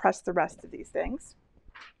time we press the rest of these things.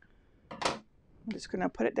 I'm just going to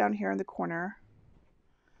put it down here in the corner,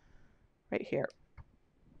 right here.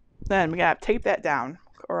 Then we got to tape that down,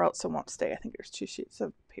 or else it won't stay. I think there's 2 sheets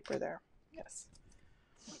of paper there. Yes.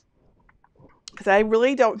 Because I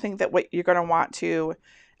really don't think that what you're going to want to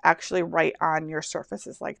actually write on your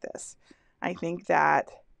surfaces like this. I think that,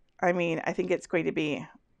 I think it's going to be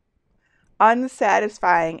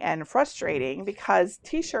unsatisfying and frustrating because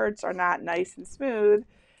t-shirts are not nice and smooth.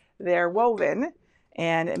 They're woven,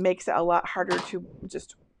 and it makes it a lot harder to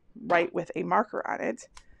just write with a marker on it.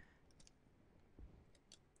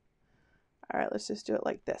 All right, let's just do it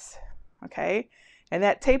like this, okay? And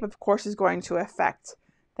that tape, of course, is going to affect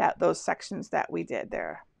those sections that we did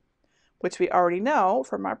there, which we already know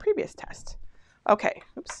from our previous test. Okay,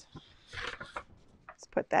 oops. Let's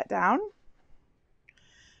put that down.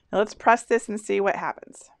 Now let's press this and see what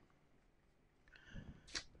happens.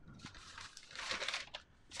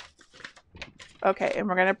 Okay, and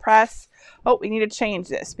we're going to press, oh, we need to change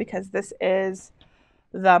this because this is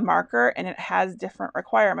the marker and it has different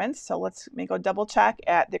requirements. So let me go double check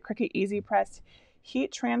at the Cricut EasyPress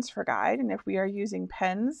Heat Transfer Guide. And if we are using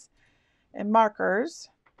pens and markers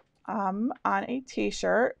on a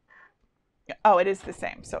t-shirt, oh, it is the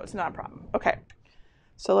same, so it's not a problem. Okay,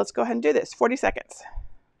 so let's go ahead and do this. 40 seconds.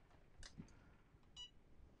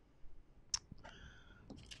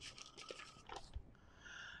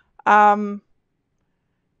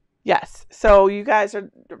 Yes, so you guys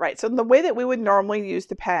are right. So the way that we would normally use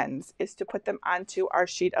the pens is to put them onto our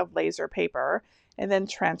sheet of laser paper and then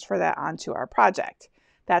transfer that onto our project.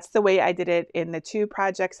 That's the way I did it in the 2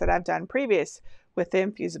 projects that I've done previous with the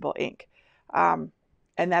Infusible ink. And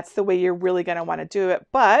that's the way you're really going to want to do it.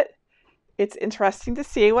 But it's interesting to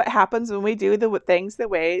see what happens when we do the things the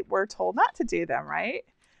way we're told not to do them, right?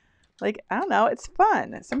 Like, I don't know, it's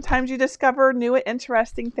fun. Sometimes you discover new and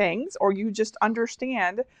interesting things, or you just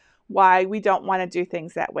understand why we don't want to do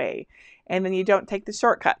things that way. And then you don't take the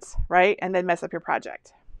shortcuts, right? And then mess up your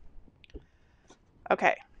project.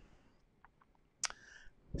 Okay.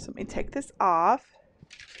 So let me take this off.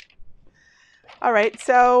 All right,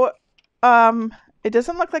 so it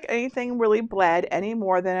doesn't look like anything really bled any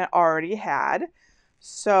more than it already had.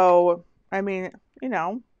 So, I mean, you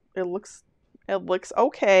know, it looks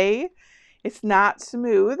okay. It's not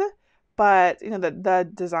smooth, but you know, the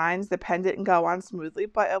designs, the pen didn't go on smoothly,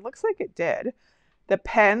 but it looks like it did. The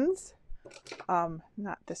pens,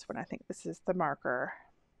 not this one, I think this is the marker.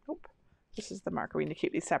 Nope, this is the marker. We need to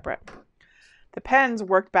keep these separate. The pens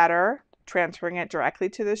worked better transferring it directly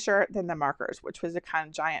to the shirt than the markers, which was a kind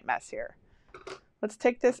of giant mess here. Let's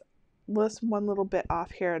take this one little bit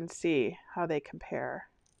off here and see how they compare.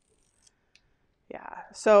 Yeah,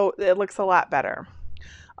 so it looks a lot better.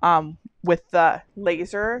 With the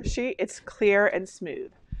laser sheet, it's clear and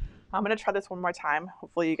smooth. I'm going to try this one more time.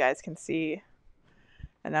 Hopefully you guys can see.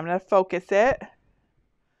 And I'm going to focus it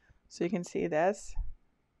so you can see this.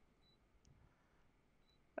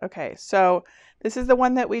 Okay, so this is the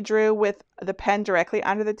one that we drew with the pen directly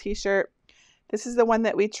onto the t-shirt. This is the one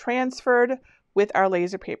that we transferred with our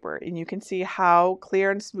laser paper. And you can see how clear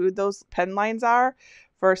and smooth those pen lines are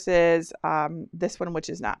versus this one, which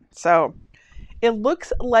is not. So it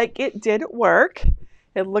looks like it did work.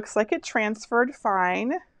 It looks like it transferred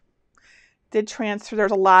fine. Did transfer,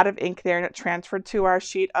 there's a lot of ink there and it transferred to our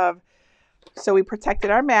sheet of, so we protected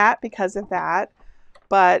our mat because of that.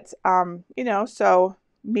 But, you know, so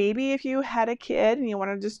maybe if you had a kid and you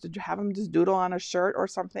want to just have them just doodle on a shirt or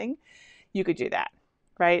something, you could do that,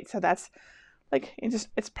 right? So that's like,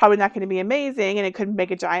 it's probably not going to be amazing and it could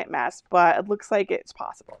make a giant mess, but it looks like it's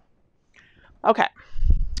possible. Okay,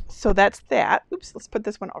 so that's that. Oops, let's put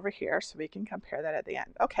this one over here so we can compare that at the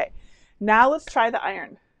end. Okay, now let's try the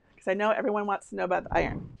iron because I know everyone wants to know about the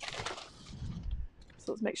iron.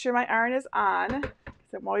 So let's make sure my iron is on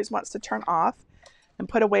because it always wants to turn off, and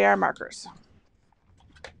put away our markers.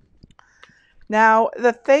 Now,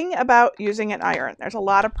 the thing about using an iron, there's a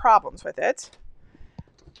lot of problems with it.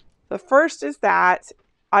 The first is that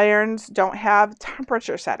irons don't have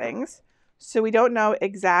temperature settings, so we don't know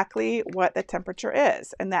exactly what the temperature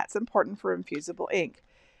is, and that's important for infusible ink.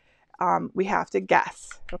 We have to guess.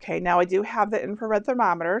 Okay, now I do have the infrared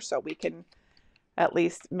thermometer, so we can at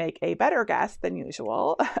least make a better guess than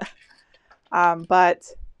usual. But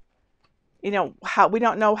you know, we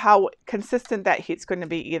don't know how consistent that heat's going to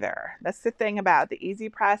be either. That's the thing about the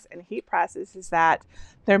EasyPress and heat presses, is that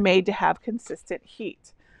they're made to have consistent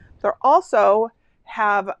heat. They also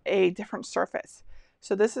have a different surface.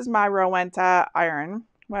 So this is my Rowenta iron,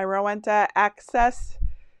 my Rowenta Access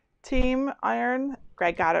Team iron.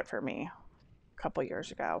 Greg got it for me a couple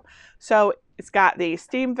years ago. So it's got the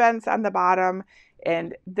steam vents on the bottom,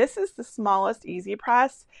 and this is the smallest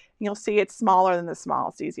EasyPress. You'll see it's smaller than the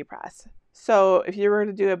smallest EasyPress. So if you were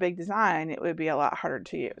to do a big design, it would be a lot harder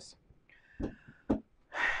to use.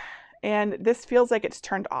 And this feels like it's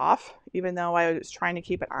turned off, even though I was trying to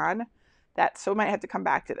keep it on. So I might have to come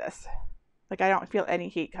back to this. Like, I don't feel any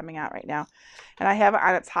heat coming out right now. And I have it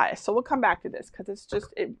on its highest. So we'll come back to this because it's just,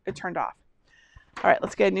 it turned off. All right,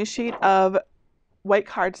 let's get a new sheet of white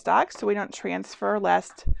cardstock so we don't transfer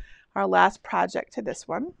our last project to this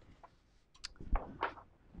one.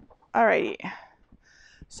 All righty.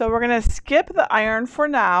 So we're going to skip the iron for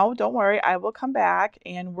now. Don't worry, I will come back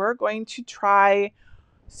and we're going to try,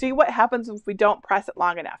 see what happens if we don't press it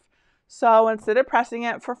long enough. So instead of pressing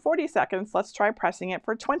it for 40 seconds, let's try pressing it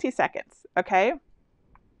for 20 seconds, okay?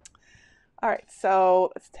 All right,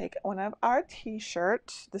 so let's take one of our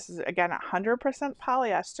t-shirts. This is, again, 100%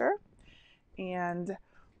 polyester, and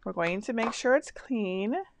we're going to make sure it's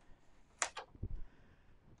clean.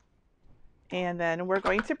 And then we're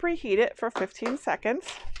going to preheat it for 15 seconds,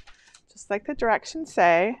 just like the directions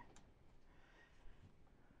say.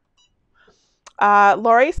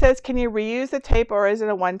 Lori says, can you reuse the tape or is it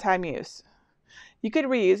a one-time use? You could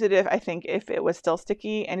reuse it if it was still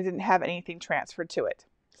sticky and it didn't have anything transferred to it.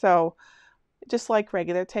 So just like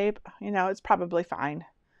regular tape, you know, it's probably fine.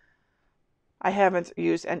 I haven't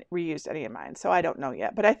reused any of mine, so I don't know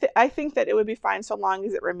yet. But I think that it would be fine so long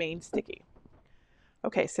as it remains sticky.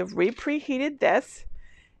 Okay, so we preheated this,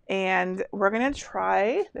 and we're going to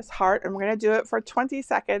try this heart, and we're going to do it for 20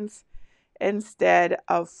 seconds instead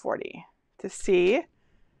of 40 to see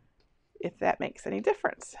if that makes any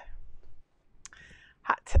difference.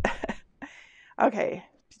 Hot. Okay,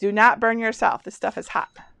 do not burn yourself. This stuff is hot.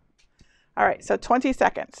 All right, so 20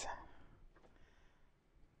 seconds.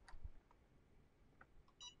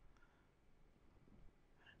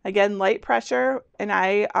 Again, light pressure, and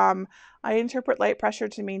I interpret light pressure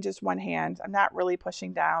to mean just one hand. I'm not really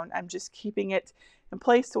pushing down. I'm just keeping it in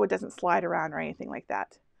place so it doesn't slide around or anything like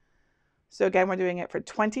that. So again, we're doing it for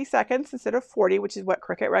 20 seconds instead of 40, which is what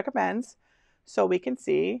Cricut recommends, so we can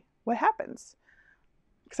see what happens.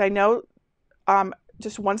 Because I know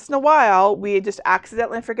just once in a while, we just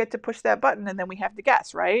accidentally forget to push that button and then we have to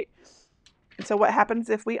guess, right? And so what happens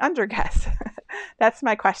if we underguess? That's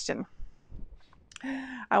my question.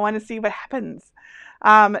 I want to see what happens.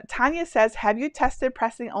 Tanya says, have you tested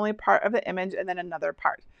pressing only part of the image and then another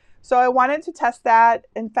part? So I wanted to test that.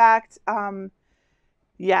 In fact,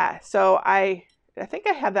 yeah, so I think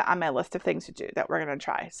I have that on my list of things to do that we're going to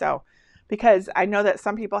try. So, because I know that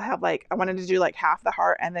some people have I wanted to do like half the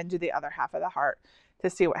heart and then do the other half of the heart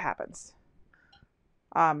to see what happens.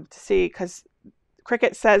 To see, because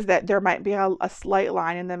Cricut says that there might be a slight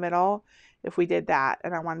line in the middle if we did that,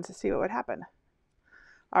 and I wanted to see what would happen.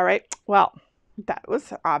 All right, well, that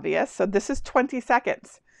was obvious. So this is 20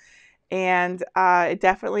 seconds, and it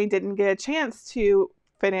definitely didn't get a chance to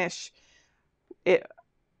finish it,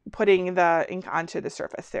 putting the ink onto the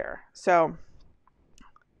surface there. So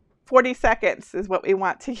 40 seconds is what we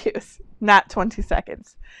want to use, not 20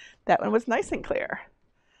 seconds. That one was nice and clear.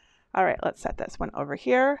 All right, let's set this one over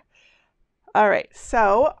here. All right,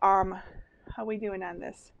 so how are we doing on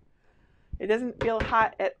this? It doesn't feel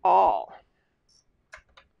hot at all.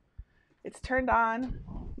 It's turned on.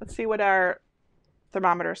 Let's see what our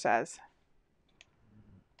thermometer says.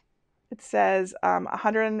 It says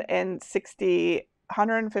 160,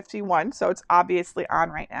 151, so it's obviously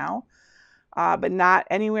on right now, but not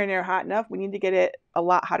anywhere near hot enough. We need to get it a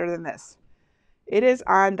lot hotter than this. It is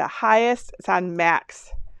on the highest. It's on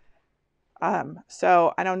max.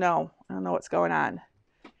 So I don't know. I don't know what's going on.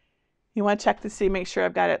 You want to check to see, make sure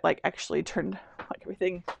I've got it actually turned,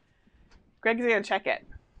 everything. Greg's gonna check it.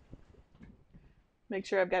 Make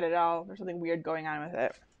sure I've got it all. There's something weird going on with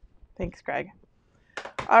it. Thanks, Greg.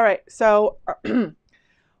 All right, so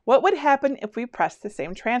what would happen if we press the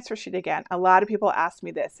same transfer sheet again? A lot of people ask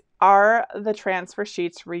me this. Are the transfer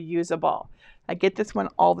sheets reusable? I get this one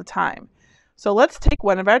all the time. So let's take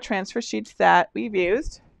one of our transfer sheets that we've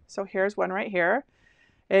used. So here's one right here.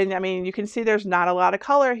 And I mean, you can see there's not a lot of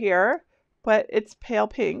color here, but it's pale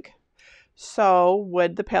pink. So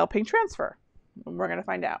would the pale pink transfer? We're going to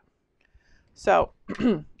find out. So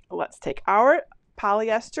let's take our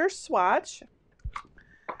polyester swatch,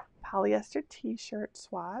 polyester t-shirt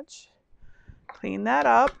swatch, clean that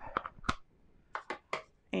up,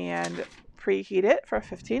 and preheat it for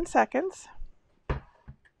 15 seconds. I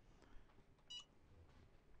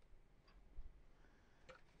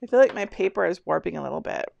feel like my paper is warping a little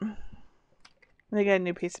bit. I'm gonna get a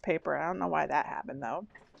new piece of paper. I don't know why that happened though.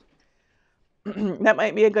 That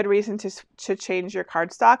might be a good reason to change your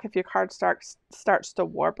cardstock. If your cardstock starts to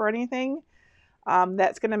warp or anything,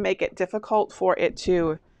 that's going to make it difficult for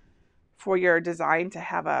your design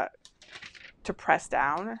to press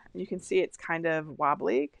down. You can see it's kind of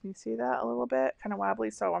wobbly. Can you see that a little bit? Kind of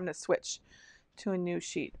wobbly. So I'm going to switch to a new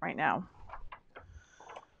sheet right now.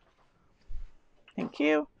 Thank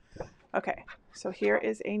you. Okay, so here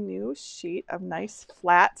is a new sheet of nice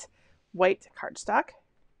flat white cardstock.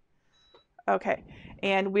 Okay,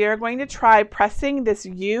 and we are going to try pressing this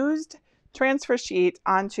used transfer sheet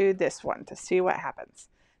onto this one to see what happens,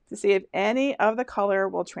 to see if any of the color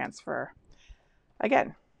will transfer.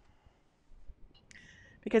 Again,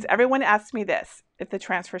 Because everyone asks me this, if the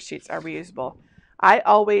transfer sheets are reusable. I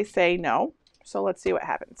always say no. So let's see what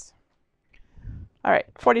happens. All right,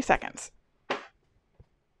 40 seconds.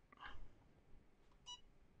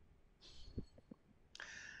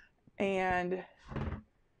 And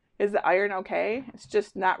is the iron okay? It's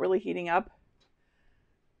just not really heating up.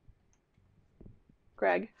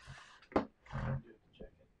 Greg?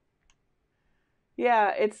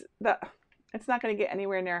 Yeah, it's not going to get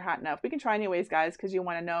anywhere near hot enough. We can try anyways, guys, because you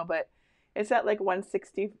want to know, but it's at like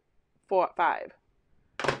 164.5,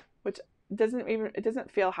 which it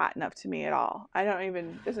doesn't feel hot enough to me at all.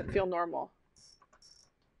 It doesn't feel normal.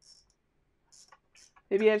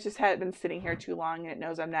 Maybe I've just been sitting here too long and it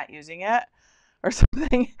knows I'm not using it or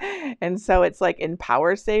something. And so it's like in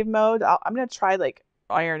power save mode. I'm going to try like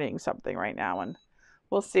ironing something right now and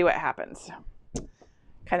we'll see what happens.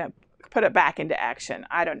 Kind of put it back into action.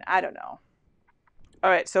 I don't know. All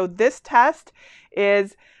right, so this test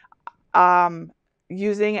is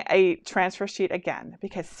using a transfer sheet again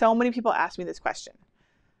because so many people ask me this question.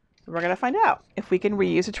 We're going to find out if we can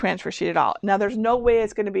reuse a transfer sheet at all. Now, there's no way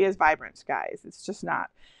it's going to be as vibrant, guys. It's just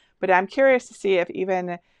not. But I'm curious to see if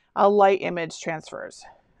even a light image transfers.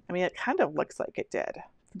 I mean, it kind of looks like it did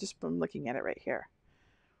just from looking at it right here.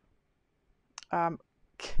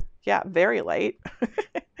 Yeah, very light.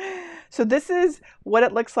 So this is what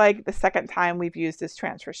it looks like the second time we've used this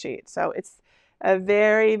transfer sheet. So it's a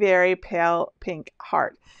very, very pale pink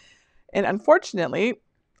heart. And unfortunately,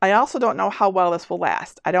 I also don't know how well this will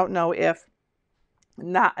last. I don't know if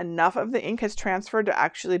not enough of the ink has transferred to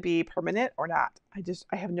actually be permanent or not.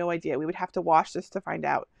 I have no idea. We would have to wash this to find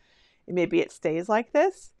out. Maybe it stays like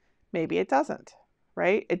this. Maybe it doesn't,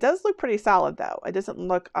 right? It does look pretty solid though. It doesn't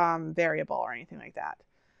look variable or anything like that.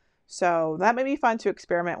 So that may be fun to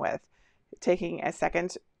experiment with. Taking a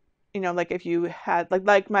second, like if you had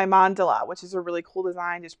like my mandala, which is a really cool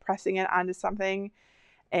design, just pressing it onto something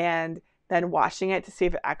and then washing it to see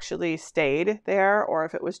if it actually stayed there or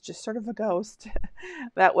if it was just sort of a ghost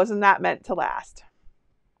that was not meant to last.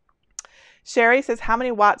 Sherry says, how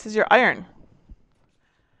many watts is your iron?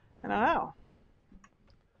 I don't know.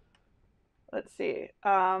 Let's see.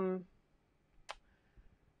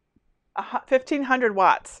 1,500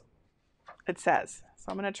 watts, it says. So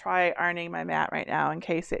I'm going to try ironing my mat right now in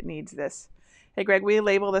case it needs this. Hey, Greg, we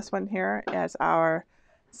label this one here as our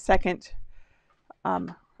second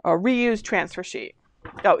or reused transfer sheet.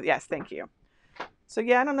 Oh, yes, thank you. So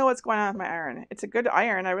yeah, I don't know what's going on with my iron. It's a good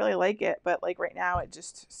iron. I really like it, but like right now it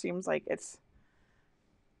just seems like it's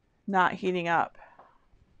not heating up.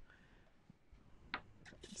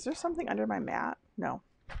 Is there something under my mat? No.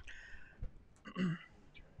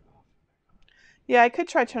 Yeah, I could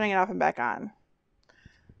try turning it off and back on.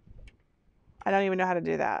 I don't even know how to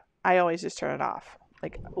do that. I always just turn it off.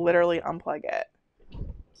 Like literally unplug it.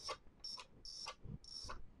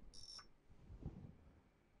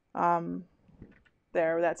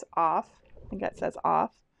 There, that's off. I think that says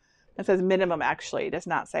off. It says minimum actually. It does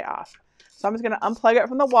not say off. So I'm just going to unplug it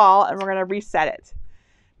from the wall and we're going to reset it.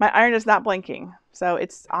 My iron is not blinking, so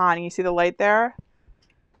it's on. You see the light there?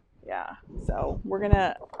 Yeah. So I'm going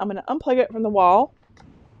to unplug it from the wall.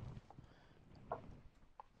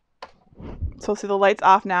 So see the light's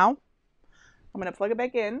off now. I'm going to plug it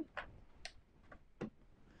back in.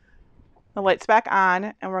 The light's back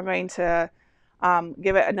on and we're going to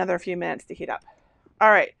give it another few minutes to heat up. All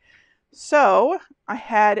right. So I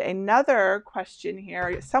had another question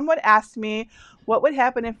here. Someone asked me what would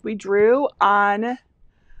happen if we drew on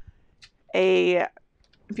a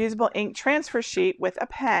Infusible Ink transfer sheet with a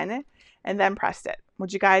pen and then pressed it.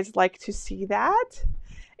 Would you guys like to see that?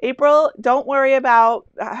 April, don't worry about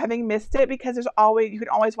having missed it because you can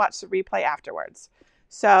always watch the replay afterwards.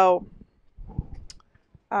 So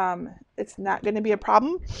it's not going to be a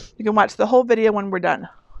problem. You can watch the whole video when we're done.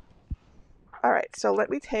 All right, so let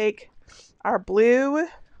me take our blue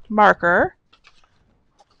marker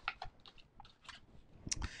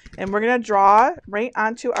and we're going to draw right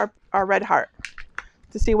onto our red heart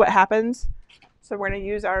to see what happens. So we're going to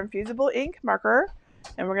use our Infusible Ink marker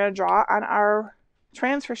and we're going to draw on our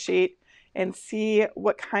transfer sheet and see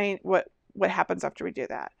what happens after we do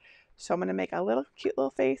that. So I'm going to make a cute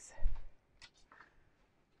little face,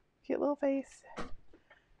 a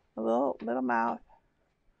little mouth,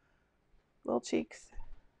 little cheeks.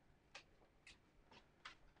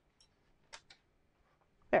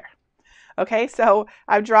 There. Okay, so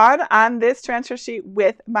I've drawn on this transfer sheet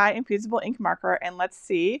with my Infusible Ink marker, and let's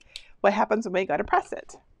see what happens when we go to press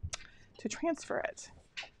it to transfer it.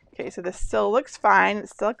 Okay, so this still looks fine.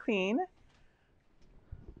 It's still clean.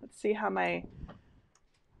 Let's see how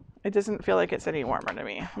it doesn't feel like it's any warmer to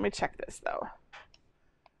me. Let me check this though.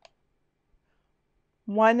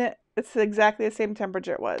 It's exactly the same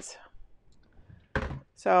temperature it was.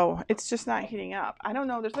 So it's just not heating up. I don't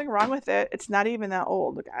know. There's nothing wrong with it. It's not even that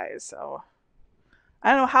old, guys. So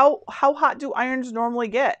I don't know how hot do irons normally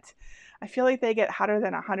get? I feel like they get hotter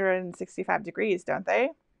than 165 degrees, don't they?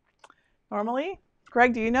 Normally?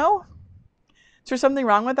 Greg, do you know? Is there something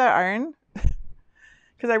wrong with that iron?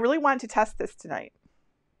 Because I really want to test this tonight.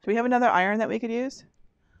 Do we have another iron that we could use?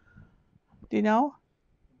 Do you know?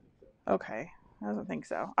 Okay. I don't think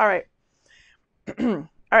so. All right. All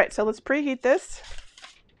right, so let's preheat this.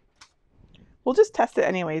 We'll just test it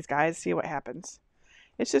anyways, guys, see what happens.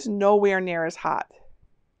 It's just nowhere near as hot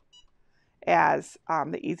as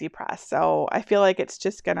the EasyPress. So I feel like it's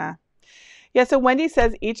just gonna, yeah, so Wendy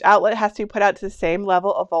says each outlet has to be put out to the same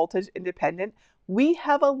level of voltage independent. We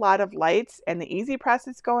have a lot of lights and the EasyPress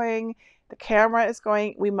is going, the camera is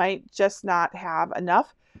going. We might just not have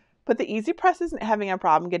enough, but the EasyPress isn't having a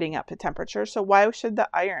problem getting up to temperature. So why should the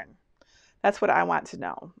iron? That's what I want to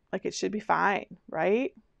know. Like it should be fine,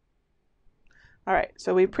 right? All right,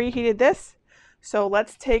 so we preheated this. So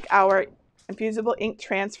let's take our Infusible Ink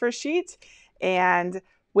transfer sheet and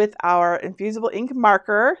with our Infusible Ink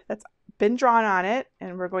marker that's been drawn on it,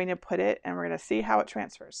 and we're going to put it and we're going to see how it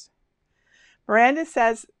transfers. Miranda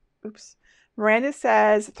says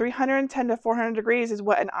 310 to 400 degrees is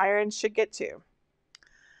what an iron should get to.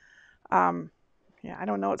 Yeah, I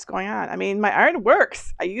don't know what's going on. I mean, my iron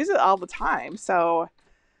works. I use it all the time, so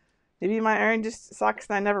maybe my iron just sucks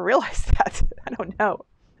and I never realized that. I don't know.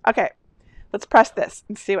 Okay, let's press this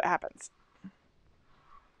and see what happens.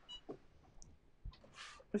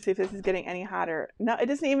 Let's see if this is getting any hotter. No, it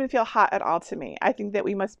doesn't even feel hot at all to me. I think that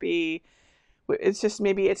we must be, it's just,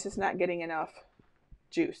 maybe it's just not getting enough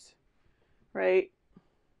juice, right?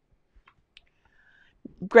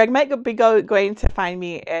 Greg might be going to find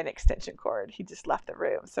me an extension cord. He just left the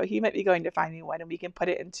room. So he might be going to find me one and we can put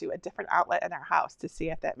it into a different outlet in our house to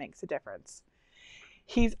see if that makes a difference.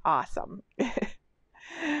 He's awesome.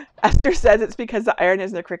 Esther says it's because the iron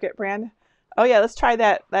is in the Cricut brand. Oh yeah, let's try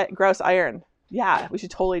that gross iron. Yeah, we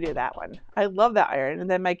should totally do that one. I love that iron. And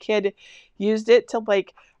then my kid used it to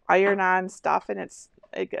like iron on stuff and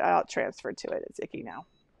it got transferred to it. It's icky now,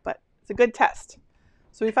 but it's a good test.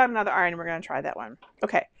 So we found another iron and we're going to try that one.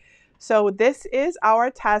 Okay, so this is our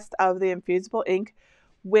test of the Infusible Ink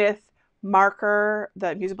with marker,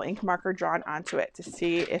 the Infusible Ink marker drawn onto it to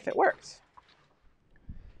see if it works.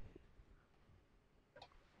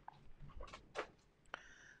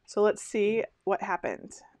 So let's see what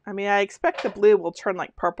happens. I mean, I expect the blue will turn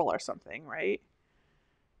like purple or something, right?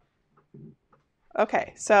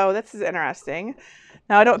 Okay, so this is interesting.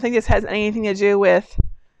 Now, I don't think this has anything to do with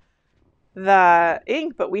the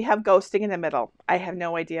ink, but we have ghosting in the middle. I have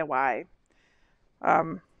no idea why.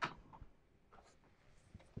 I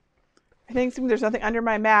think there's nothing under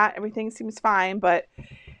my mat. Everything seems fine, but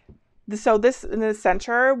so this in the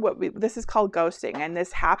center, this is called ghosting, and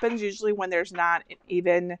this happens usually when there's not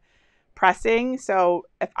even pressing. So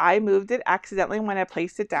if I moved it accidentally when I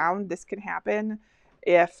placed it down, this can happen.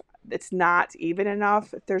 If it's not even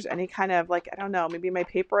enough, if there's any kind of like, I don't know, maybe my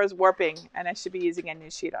paper is warping and I should be using a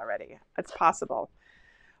new sheet already. It's possible.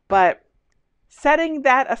 But setting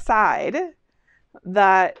that aside,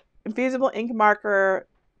 the Infusible Ink marker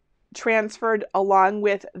transferred along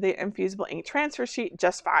with the Infusible Ink transfer sheet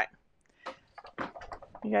just fine.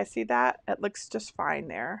 You guys see that? It looks just fine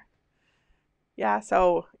there. Yeah,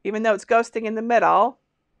 so even though it's ghosting in the middle.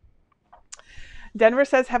 Denver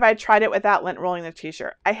says, have I tried it without lint rolling the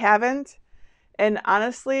t-shirt? I haven't. And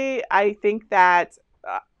honestly, I think that,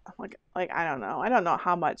 I don't know. I don't know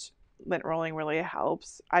how much lint rolling really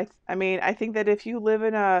helps. I mean, I think that if you live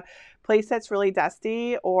in a place that's really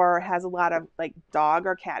dusty or has a lot of like dog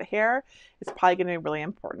or cat hair, it's probably going to be really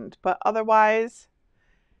important. But otherwise,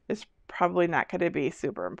 it's probably not going to be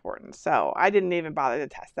super important. So I didn't even bother to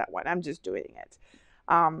test that one. I'm just doing it.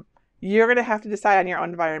 You're going to have to decide on your own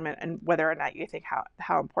environment and whether or not you think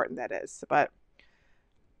how important that is. But,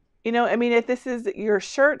 you know, I mean, if this is your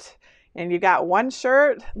shirt and you got one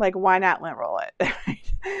shirt, like, why not lint roll it?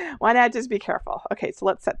 Why not just be careful? Okay, so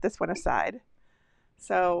let's set this one aside.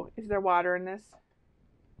 So is there water in this?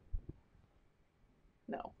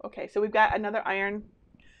 No. Okay, so we've got another iron.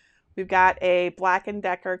 We've got a Black &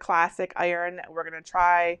 Decker classic iron that we're going to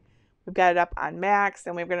try. We've got it up on max,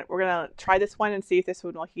 and we're gonna try this one and see if this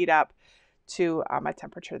one will heat up to a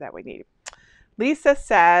temperature that we need. Lisa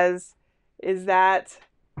says, is that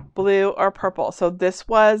blue or purple? So this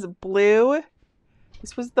was blue.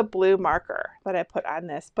 This was the blue marker that I put on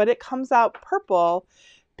this, but it comes out purple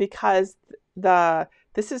because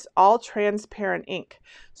this is all transparent ink.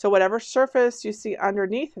 So whatever surface you see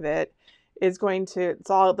underneath of it is going to,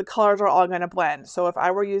 the colors are all going to blend. So if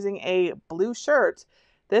I were using a blue shirt,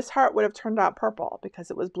 this heart would have turned out purple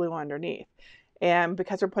because it was blue underneath. And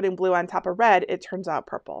because we're putting blue on top of red, it turns out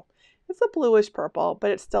purple. It's a bluish purple,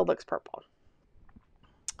 but it still looks purple.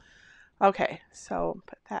 Okay, so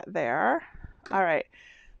put that there. All right,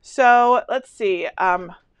 so let's see.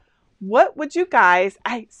 What would you guys,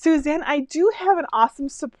 Suzanne, I do have an awesome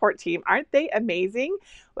support team. Aren't they amazing?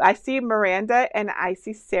 I see Miranda and I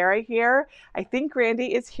see Sarah here. I think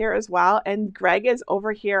Randy is here as well. And Greg is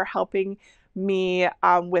over here helping me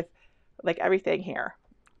with like everything here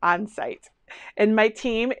on site. And my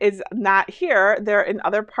team is not here. They're in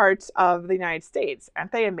other parts of the United States.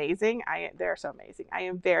 Aren't they amazing? They're so amazing. I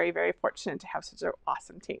am very, very fortunate to have such an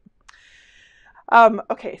awesome team.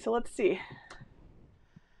 Okay, so let's see.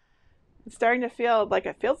 It's starting to feel like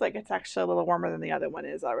it feels like it's actually a little warmer than the other one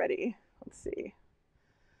is already. Let's see.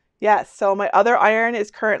 Yes, so my other iron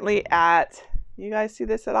is currently at, you guys see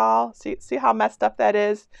this at all? See how messed up that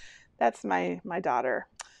is? That's my daughter.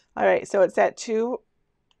 All right, so it's at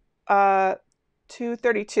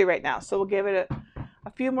 232 right now. So we'll give it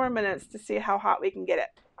a few more minutes to see how hot we can get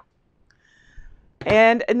it.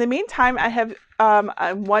 And in the meantime, I have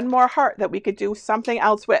one more heart that we could do something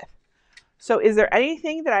else with. So is there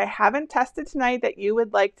anything that I haven't tested tonight that you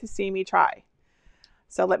would like to see me try?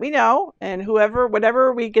 So let me know, and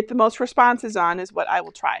whatever we get the most responses on is what I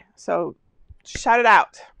will try. So shout it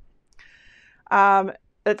out.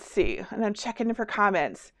 Let's see, and I'm checking for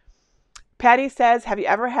comments. Patty says, have you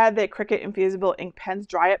ever had the Cricut Infusible Ink pens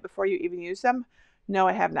dry it before you even use them? No,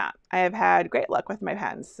 I have not. I have had great luck with my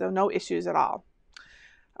pens, so no issues at all.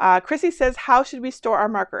 Chrissy says, how should we store our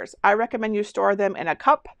markers? I recommend you store them in a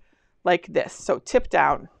cup like this. So tip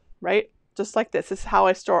down, right? Just like this. This is how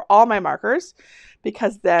I store all my markers,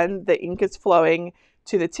 because then the ink is flowing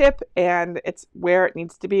to the tip and it's where it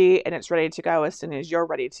needs to be and it's ready to go as soon as you're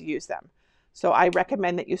ready to use them. So I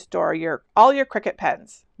recommend that you store all your Cricut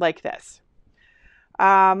pens like this.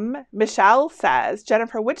 Michelle says,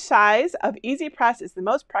 Jennifer, which size of EasyPress is the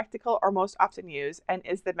most practical or most often used, and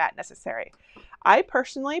is the mat necessary? I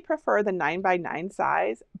personally prefer the 9x9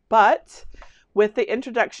 size, but with the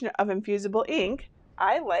introduction of infusible ink,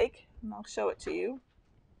 and I'll show it to you.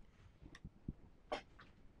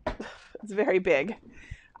 It's very big.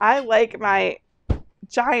 I like my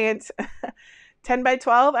giant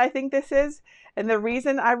 10x12, I think this is. And the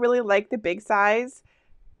reason I really like the big size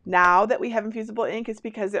now that we have infusible ink is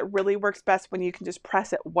because it really works best when you can just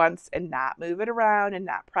press it once and not move it around and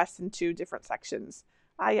not press into different sections.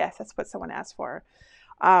 Yes, that's what someone asked for.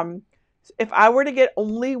 If I were to get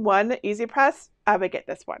only one EasyPress, I would get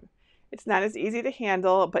this one. It's not as easy to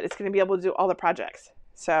handle, but it's going to be able to do all the projects.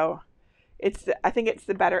 So I think it's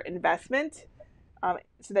the better investment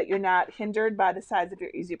so that you're not hindered by the size of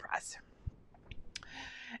your EasyPress.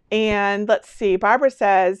 And let's see, Barbara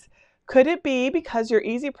says, could it be because your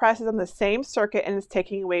EasyPress is on the same circuit and is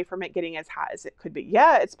taking away from it getting as hot as it could be?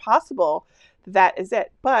 Yeah, it's possible that is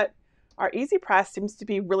it. But our EasyPress seems to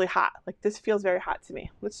be really hot. Like this feels very hot to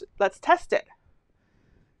me. Let's test it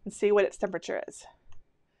and see what its temperature is.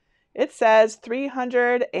 It says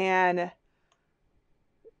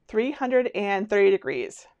 330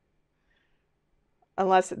 degrees.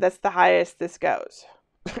 Unless that's the highest this goes.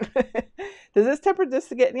 Does this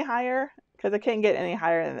temperature get any higher? Because I can't get any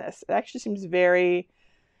higher than this. It actually seems it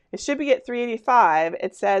should be at 385.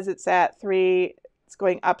 It says it's at it's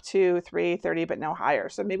going up to 330, but no higher.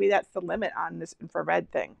 So maybe that's the limit on this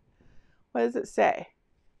infrared thing. What does it say?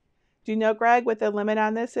 Do you know, Greg, what the limit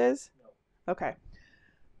on this is? No. Okay.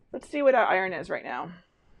 Let's see what our iron is right now.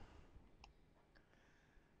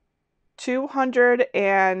 200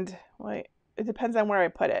 and, wait, it depends on where I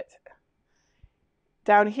put it.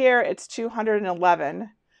 Down here, it's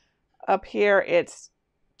 211. Up here, it's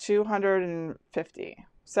 250.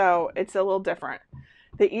 So it's a little different.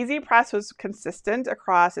 The EasyPress was consistent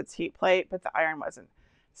across its heat plate, but the iron wasn't.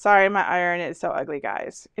 Sorry, my iron is so ugly,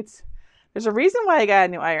 guys. There's a reason why I got a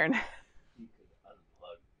new iron.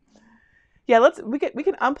 Yeah, we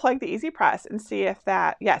can unplug the EasyPress and see if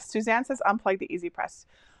that. Yes, Suzanne says unplug the EasyPress.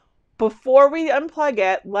 Before we unplug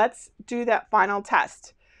it, let's do that final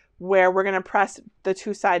test where we're going to press the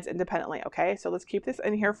two sides independently, okay? So let's keep this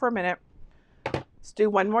in here for a minute. Let's do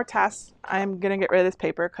one more test. I'm going to get rid of this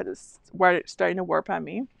paper because it's starting to warp on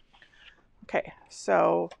me. Okay,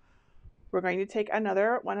 so we're going to take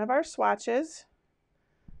another one of our swatches,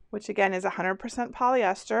 which again is 100%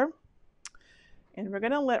 polyester. And we're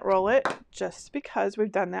going to lint roll it just because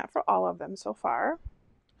we've done that for all of them so far.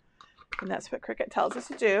 And that's what Cricut tells us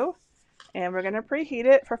to do. And we're going to preheat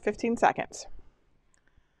it for 15 seconds.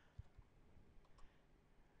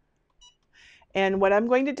 And what I'm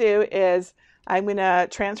going to do is I'm going to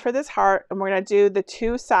transfer this heart, and we're going to do the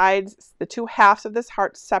two sides, the two halves of this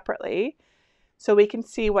heart separately, so we can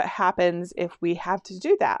see what happens if we have to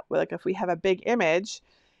do that. Like if we have a big image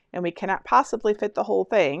and we cannot possibly fit the whole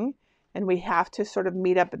thing, and we have to sort of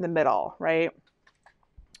meet up in the middle, right?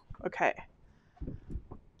 Okay.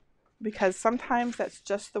 Because sometimes that's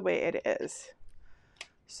just the way it is.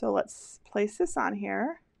 So let's place this on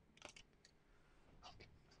here.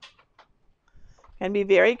 And be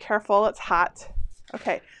very careful, it's hot.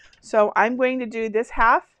 Okay, so I'm going to do this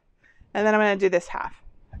half, and then I'm going to do this half,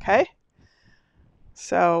 okay?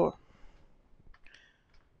 So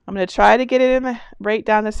I'm going to try to get it in right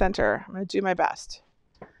down the center. I'm going to do my best.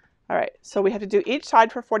 All right, so we have to do each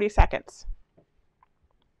side for 40 seconds.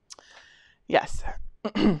 Yes.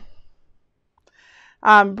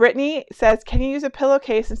 Brittany says, can you use a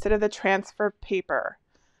pillowcase instead of the transfer paper?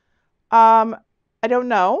 I don't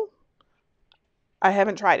know. I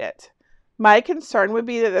haven't tried it. My concern would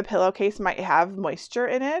be that the pillowcase might have moisture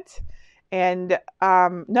in it. And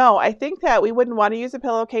no, I think that we wouldn't want to use a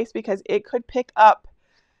pillowcase because it could pick up,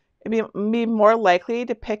 it'd be more likely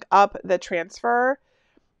to pick up the transfer.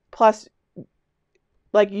 Plus,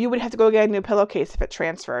 like, you would have to go get a new pillowcase if it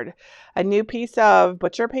transferred. A new piece of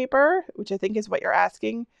butcher paper, which I think is what you're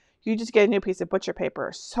asking, you just get a new piece of butcher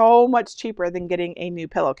paper. So much cheaper than getting a new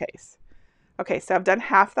pillowcase. Okay, so I've done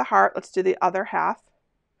half the heart. Let's do the other half.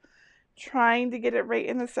 Trying to get it right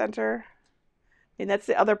in the center. And that's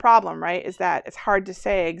the other problem, right? Is that it's hard to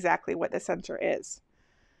say exactly what the center is.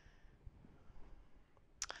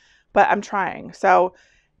 But I'm trying. So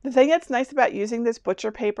the thing that's nice about using this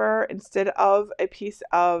butcher paper instead of a piece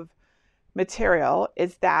of material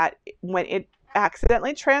is that when it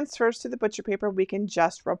accidentally transfers to the butcher paper, we can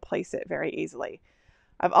just replace it very easily.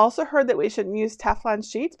 I've also heard that we shouldn't use Teflon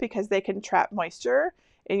sheets because they can trap moisture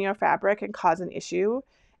in your fabric and cause an issue.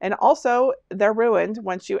 And also, they're ruined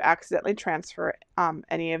once you accidentally transfer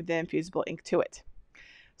any of the infusible ink to it.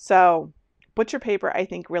 So butcher paper, I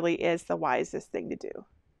think, really is the wisest thing to do.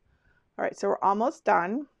 All right, so we're almost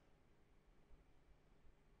done.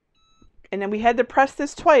 And then we had to press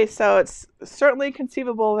this twice, so it's certainly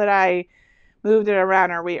conceivable that I moved it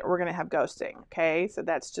around or we're going to have ghosting, okay? So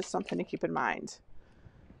that's just something to keep in mind.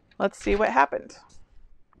 Let's see what happened.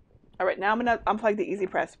 All right, now I'm going to unplug the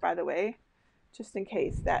EasyPress, by the way, just in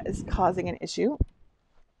case that is causing an issue.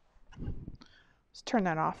 Let's turn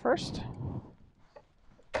that off first.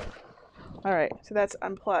 All right, so that's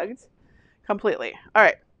unplugged completely. All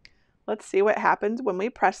right, let's see what happened when we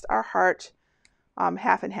pressed our heart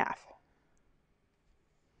half and half.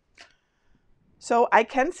 So I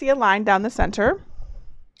can see a line down the center.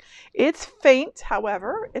 It's faint,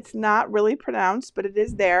 however. It's not really pronounced, but it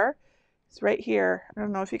is there. It's right here. I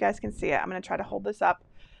don't know if you guys can see it. I'm going to try to hold this up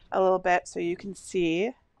a little bit so you can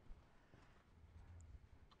see.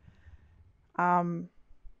 And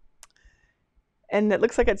it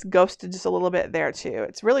looks like it's ghosted just a little bit there too.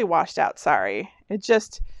 It's really washed out, sorry. It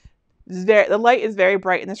just, the light is very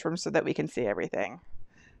bright in this room so that we can see everything.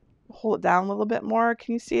 Hold it down a little bit more.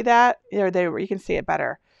 Can you see that? There, you can see it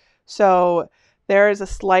better. So there is a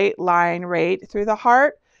slight line right through the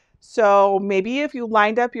heart. So maybe if you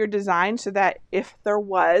lined up your design so that if there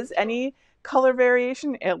was any color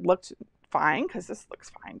variation, it looked fine, because this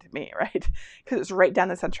looks fine to me, right? Because it's right down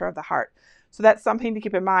the center of the heart. So that's something to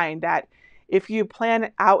keep in mind, that if you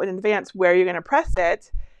plan out in advance where you're going to press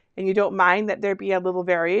it and you don't mind that there be a little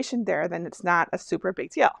variation there, then it's not a super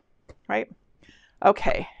big deal, right?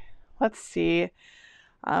 Okay, let's see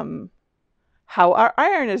how our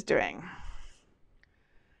iron is doing,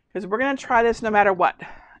 because we're going to try this no matter what,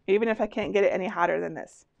 even if I can't get it any hotter than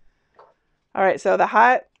this. All right, so the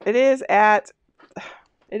hot, it is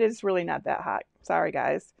really not that hot. Sorry,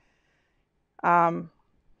 guys.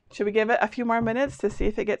 Should we give it a few more minutes to see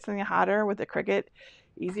if it gets any hotter with the Cricut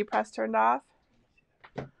EasyPress turned off?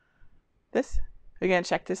 This? We're going to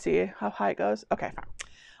check to see how high it goes. Okay, fine.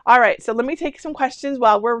 All right, so let me take some questions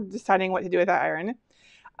while we're deciding what to do with the iron.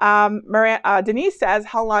 Denise says,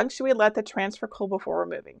 how long should we let the transfer cool before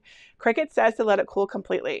removing? Cricut says to let it cool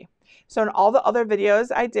completely. So in all the other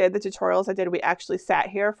videos I did, the tutorials I did, we actually sat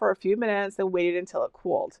here for a few minutes and waited until it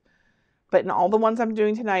cooled. But in all the ones I'm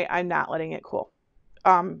doing tonight, I'm not letting it cool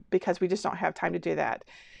because we just don't have time to do that.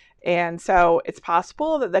 And so it's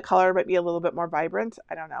possible that the color might be a little bit more vibrant.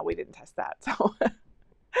 I don't know. We didn't test that. So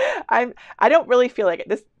I don't really feel like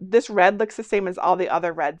it. This red looks the same as all the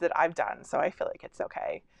other reds that I've done. So I feel like it's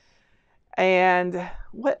okay. And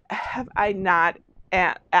what have I not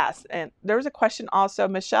asked? And there was a question also.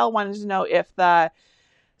 Michelle wanted to know if the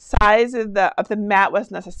size of the mat was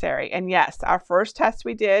necessary. And yes, our first test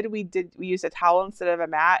we used a towel instead of a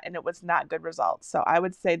mat, and it was not good results. So I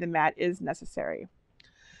would say the mat is necessary.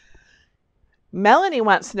 Melanie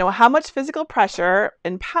wants to know, how much physical pressure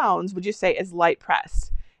in pounds would you say is light press?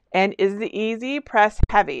 And is the EasyPress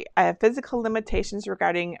heavy? I have physical limitations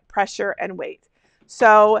regarding pressure and weight.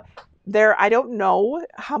 So I don't know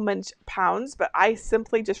how much pounds, but I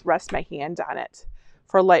simply just rest my hand on it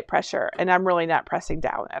for light pressure, and I'm really not pressing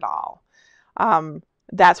down at all.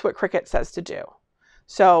 That's what Cricut says to do.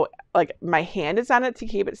 So like my hand is on it to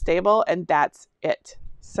keep it stable, and that's it.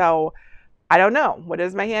 So I don't know. What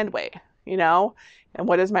does my hand weigh? You know, and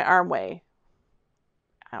what does my arm weigh?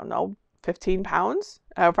 I don't know, 15 pounds,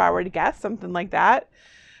 if I were to guess, something like that.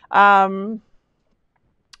 And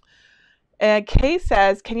Kay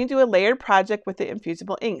says, can you do a layered project with the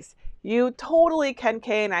infusible inks? You totally can,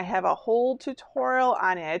 Kay, and I have a whole tutorial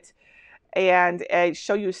on it, and I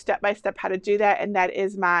show you step by step how to do that, and that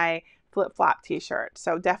is my flip-flop t-shirt.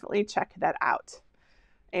 So definitely check that out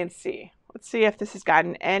and see. Let's see if this has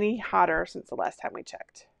gotten any hotter since the last time we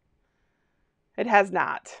checked. It has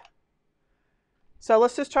not. So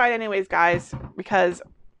let's just try it anyways, guys, because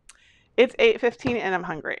it's 8:15 and I'm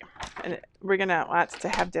hungry, and we're gonna want to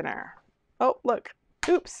have dinner. Oh, look.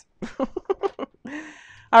 Oops.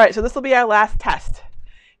 All right, so this will be our last test.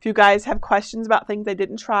 If you guys have questions about things I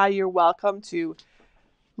didn't try, you're welcome to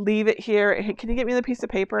leave it here. Can you get me the piece of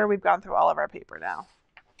paper? We've gone through all of our paper now.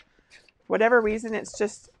 For whatever reason, it's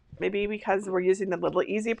just maybe because we're using the little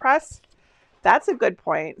EasyPress. That's a good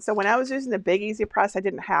point. So when I was using the big EasyPress, I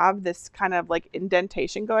didn't have this kind of like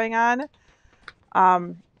indentation going on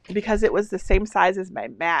because it was the same size as my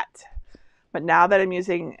mat. But now that I'm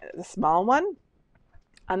using the small one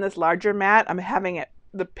on this larger mat, I'm having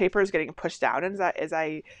the paper is getting pushed down as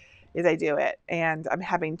I do it, and I'm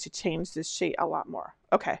having to change this sheet a lot more.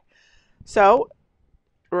 Okay, so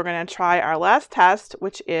we're going to try our last test,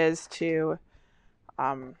 which is to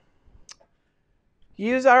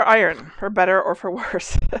use our iron for better or for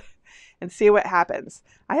worse and see what happens.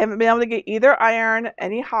 I haven't been able to get either iron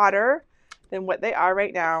any hotter than what they are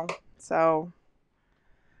right now. So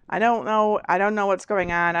I don't know what's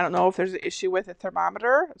going on. I don't know if there's an issue with the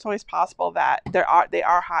thermometer. It's always possible that they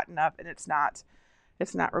are hot enough and it's not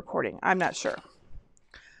recording. I'm not sure.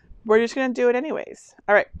 We're just going to do it anyways.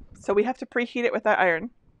 All right. So we have to preheat it with our iron.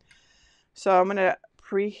 So I'm going to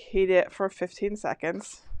preheat it for 15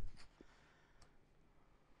 seconds.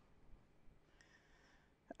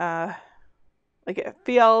 Like it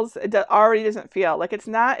already doesn't feel like it's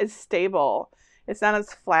not as stable. It's not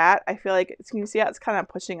as flat. I feel like you can see how it's kind of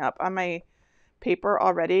pushing up on my paper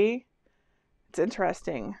already. It's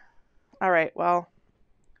interesting. All right, well,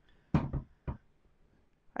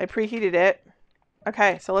 I preheated it.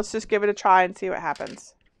 Okay, so let's just give it a try and see what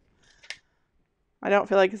happens. I don't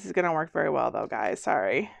feel like this is going to work very well though, guys.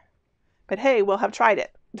 Sorry. But hey, we'll have tried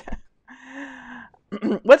it.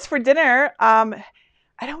 What's for dinner?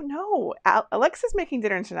 I don't know. Alexa's making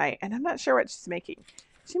dinner tonight, and I'm not sure what she's making.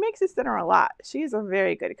 She makes this dinner a lot. She's a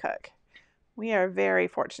very good cook. We are very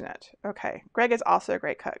fortunate. Okay. Greg is also a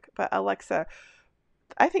great cook, but Alexa,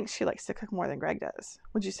 I think she likes to cook more than Greg does.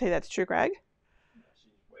 Would you say that's true, Greg?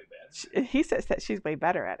 She's way better. He says that she's way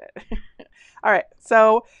better at it. All right.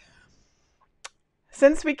 So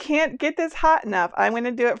since we can't get this hot enough, I'm going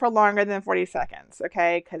to do it for longer than 40 seconds,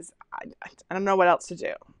 okay? Because I don't know what else to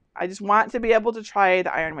do. I just want to be able to try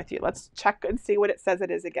the iron with you. Let's check and see what it says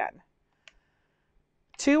it is again.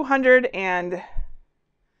 200 and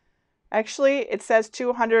actually it says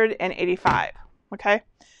 285. Okay,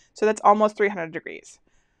 so that's almost 300 degrees.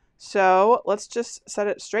 So let's just set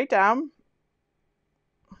it straight down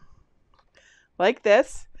like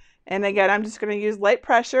this. And again, I'm just going to use light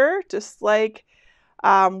pressure, just like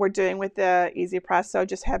we're doing with the EasyPress. So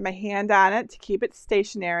just have my hand on it to keep it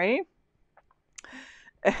stationary.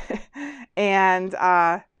 And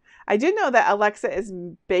I do know that Alexa is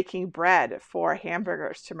baking bread for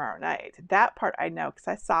hamburgers tomorrow night. That part I know because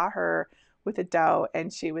I saw her with a dough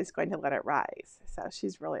and she was going to let it rise. So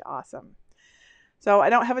she's really awesome. So I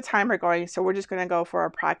don't have a timer going, so we're just going to go for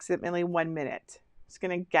approximately 1 minute. Just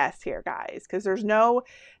going to guess here, guys, because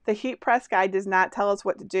the heat press guide does not tell us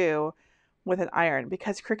what to do with an iron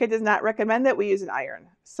because Cricut does not recommend that we use an iron.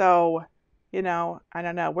 So, you know, I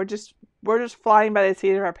don't know. We're just flying by the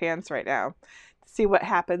seat of our pants right now to see what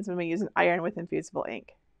happens when we use an iron with infusible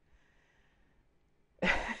ink.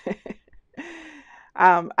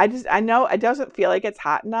 I know it doesn't feel like it's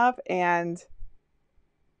hot enough, and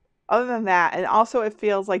other than that, and also it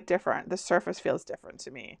feels like different. The surface feels different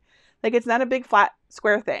to me. Like it's not a big flat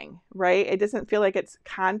square thing, right? It doesn't feel like it's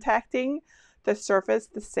contacting the surface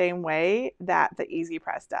the same way that the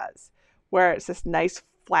EasyPress does, where it's this nice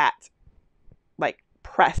flat, like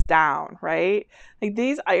pressed down, right? Like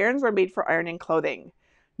these irons were made for ironing clothing,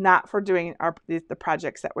 not for doing the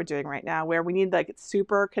projects that we're doing right now, where we need like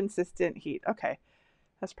super consistent heat. Okay,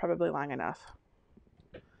 that's probably long enough.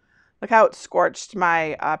 Look how it scorched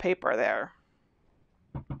my paper there.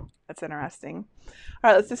 That's interesting. All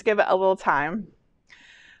right, let's just give it a little time.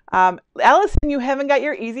 Allison, you haven't got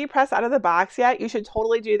your EasyPress out of the box yet. You should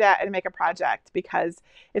totally do that and make a project because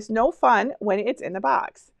it's no fun when it's in the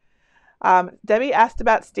box. Debbie asked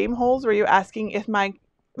about steam holes. Were you asking if my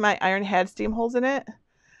iron had steam holes in it?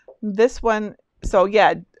 This one, so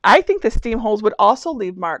yeah, I think the steam holes would also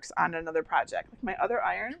leave marks on another project. Like my other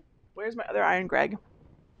iron. Where's my other iron, Greg?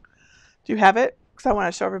 Do you have it? Because I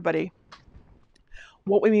want to show everybody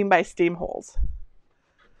what we mean by steam holes.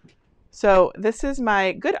 So this is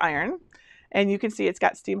my good iron, and you can see it's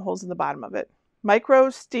got steam holes in the bottom of it.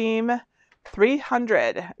 Micro Steam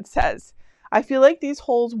 300, it says. I feel like these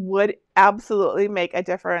holes would absolutely make a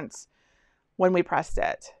difference when we pressed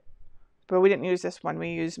it. But we didn't use this one. We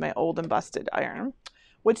used my old and busted iron,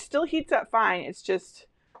 which still heats up fine. It's just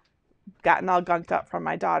gotten all gunked up from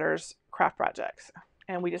my daughter's craft projects.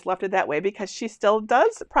 And we just left it that way because she still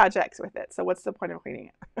does projects with it. So what's the point of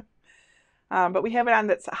cleaning it? But we have it on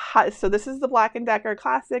that's hot. So this is the Black & Decker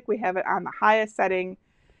Classic. We have it on the highest setting,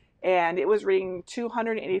 and it was reading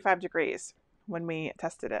 285 degrees when we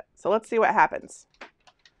tested it. So let's see what happens.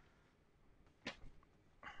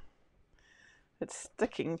 It's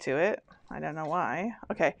sticking to it. I don't know why.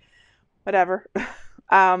 Okay, whatever.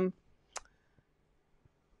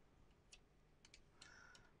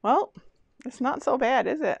 Well, it's not so bad,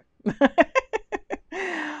 is it?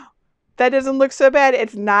 That doesn't look so bad.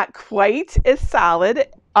 It's not quite as solid.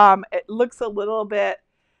 It looks a little bit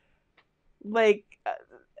like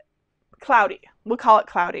cloudy. We'll call it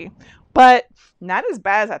cloudy, but not as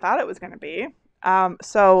bad as I thought it was going to be.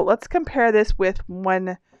 So let's compare this with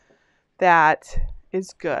one that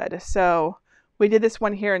is good. So we did this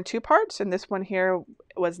one here in 2 parts, and this one here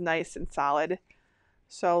was nice and solid.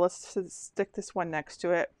 So let's stick this one next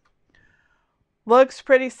to it. Looks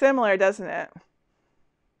pretty similar, doesn't it?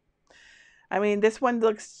 I mean, this one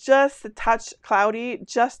looks just a touch cloudy,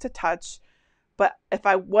 just a touch. But if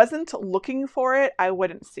I wasn't looking for it, I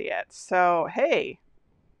wouldn't see it. So, hey,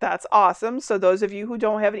 that's awesome. So those of you who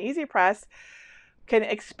don't have an EasyPress can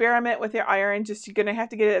experiment with your iron. Just you're going to have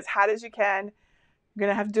to get it as hot as you can. You're going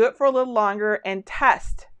to have to do it for a little longer and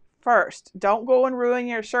test first. Don't go and ruin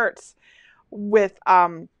your shirts with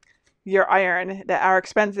your iron that are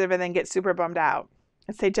expensive and then get super bummed out.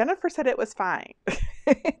 And say, Jennifer said it was fine.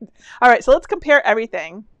 All right, so let's compare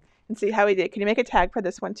everything and see how we did. Can you make a tag for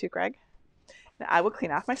this one too, Greg? And I will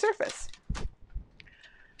clean off my surface.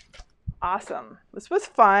 Awesome. This was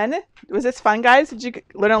fun. Was this fun, guys? Did you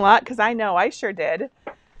learn a lot? Because I know I sure did.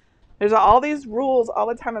 There's all these rules all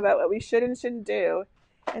the time about what we should and shouldn't do.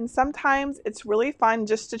 And sometimes it's really fun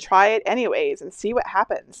just to try it anyways and see what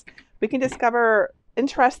happens. We can discover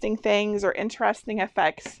interesting things or interesting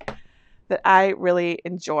effects that I really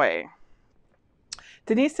enjoy.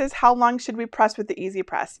 Denise says, how long should we press with the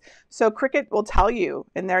EasyPress? So Cricut will tell you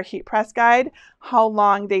in their heat press guide how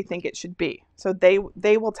long they think it should be. So they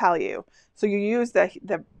will tell you. So you use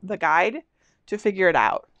the guide to figure it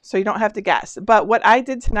out. So you don't have to guess. But what I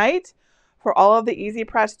did tonight for all of the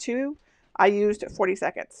EasyPress 2, I used 40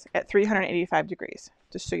 seconds at 385 degrees,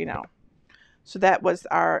 just so you know. So that was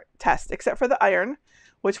our test, except for the iron,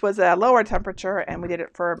 which was a lower temperature, and we did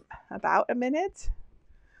it for about a minute.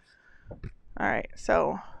 All right,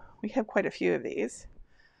 so we have quite a few of these.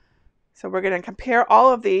 So we're going to compare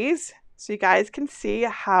all of these so you guys can see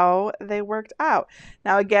how they worked out.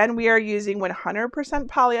 Now, again, we are using 100%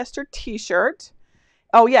 polyester t-shirt.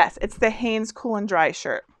 Oh, yes, it's the Hanes Cool and Dry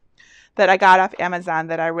shirt that I got off Amazon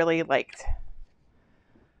that I really liked.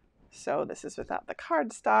 So this is without the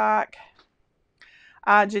cardstock.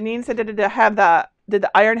 Janine said, did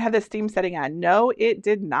the iron have the steam setting on? No, it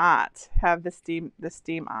did not have the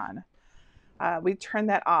steam on. We turned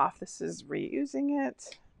that off. This is reusing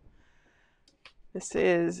it. This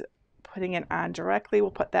is putting it on directly.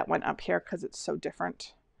 We'll put that one up here because it's so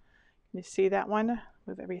different. Can you see that one?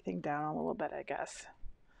 Move everything down a little bit, I guess.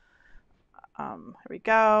 Here we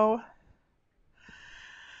go.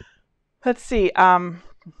 Let's see.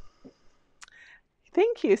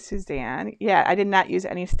 Thank you, Suzanne. Yeah, I did not use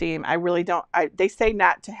any steam. I really don't. They say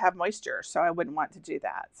not to have moisture, so I wouldn't want to do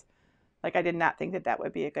that. Like, I did not think that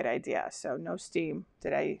would be a good idea. So no steam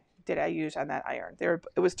did I use on that iron.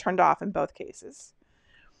 It was turned off in both cases.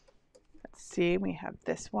 Let's see. We have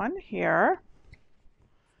this one here.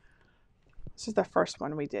 This is the first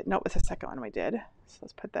one we did. No, it's the second one we did. So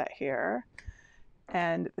let's put that here.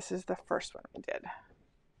 And this is the first one we did.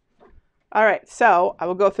 All right, so I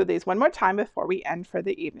will go through these one more time before we end for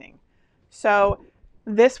the evening. So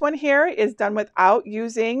this one here is done without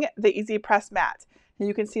using the EasyPress mat. And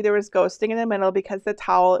you can see there was ghosting in the middle because the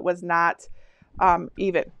towel was not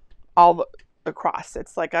even all across.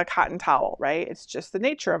 It's like a cotton towel, right? It's just the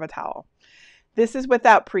nature of a towel. This is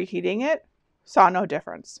without preheating it. Saw no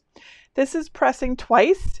difference. This is pressing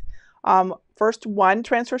twice. First one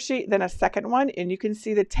transfer sheet, then a second one, and you can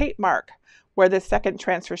see the tape mark where the second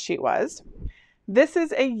transfer sheet was. This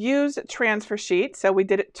is a used transfer sheet, so we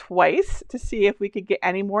did it twice to see if we could get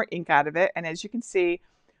any more ink out of it, and as you can see,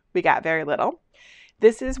 we got very little.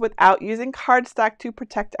 This is without using cardstock to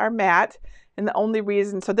protect our mat, and the only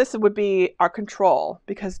reason, so this would be our control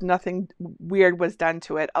because nothing weird was done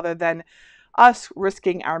to it other than us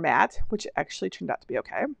risking our mat, which actually turned out to be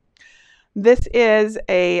okay. This is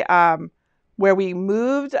a where we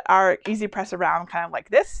moved our EasyPress around kind of like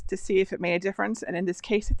this to see if it made a difference, and in this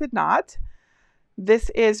case it did not. This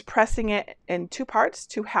is pressing it in two parts,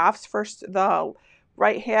 two halves, first the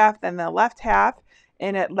right half, then the left half,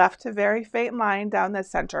 and it left a very faint line down the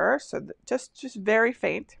center, so just very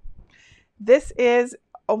faint. This is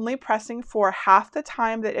only pressing for half the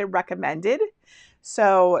time that it recommended,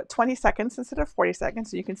 so 20 seconds instead of 40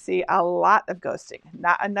 seconds. So you can see a lot of ghosting,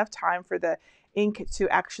 not enough time for the ink to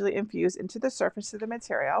actually infuse into the surface of the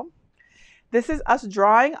material. This is us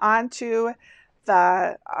drawing onto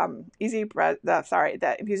the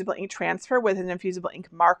the Infusible Ink transfer with an Infusible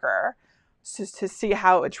Ink marker just to see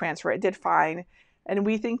how it would transfer. It did fine. And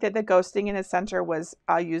we think that the ghosting in the center was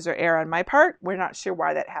a user error on my part. We're not sure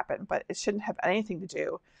why that happened, but it shouldn't have anything to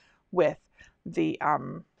do with the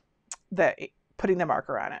putting the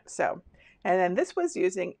marker on it. So, and then this was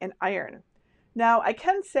using an iron. Now I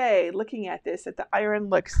can say, looking at this, that the iron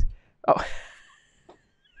looks, oh,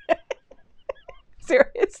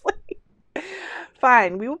 seriously?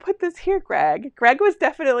 Fine, we will put this here, Greg. Greg was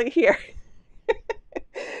definitely here.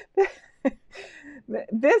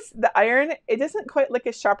 The iron, it doesn't quite look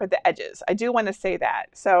as sharp at the edges. I do want to say that.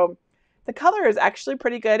 So the color is actually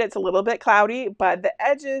pretty good. It's a little bit cloudy, but the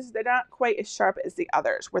edges, they're not quite as sharp as the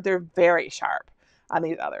others, where they're very sharp on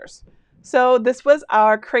these others. So this was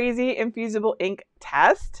our crazy Infusible Ink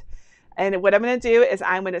test. And what I'm going to do is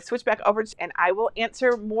I'm going to switch back over and I will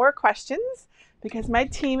answer more questions because my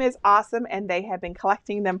team is awesome and they have been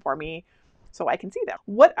collecting them for me so I can see them.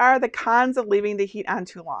 What are the cons of leaving the heat on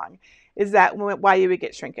too long? Is that why you would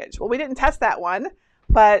get shrinkage? Well, we didn't test that one,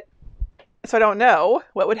 but so I don't know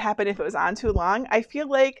what would happen if it was on too long. I feel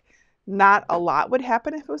like not a lot would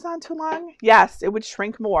happen if it was on too long. Yes, it would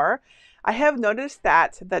shrink more. I have noticed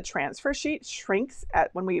that the transfer sheet shrinks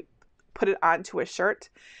when we put it onto a shirt.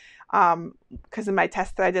 Because in my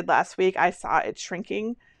test that I did last week, I saw it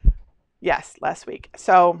shrinking. Yes, last week.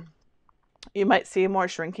 So you might see more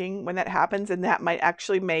shrinking when that happens, and that might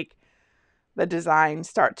actually make the design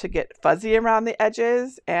start to get fuzzy around the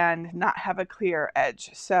edges and not have a clear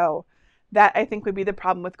edge. So that I think would be the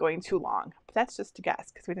problem with going too long. But that's just a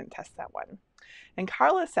guess because we didn't test that one. And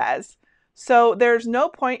Carla says, so there's no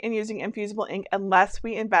point in using Infusible Ink unless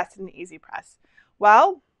we invest in the EasyPress.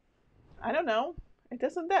 Well, I don't know. It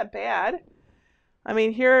isn't that bad. I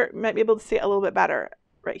mean, here you might be able to see it a little bit better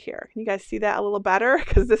right here. Can you guys see that a little better?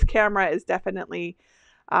 Because this camera is definitely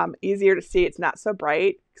easier to see. It's not so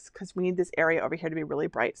bright because we need this area over here to be really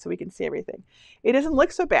bright so we can see everything. It doesn't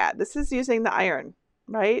look so bad. This is using the iron,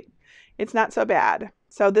 right? It's not so bad.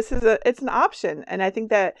 So this is it's an option, and I think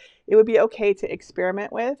that it would be okay to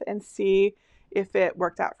experiment with and see if it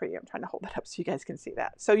worked out for you. I'm trying to hold that up so you guys can see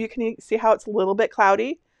that. So you can see how it's a little bit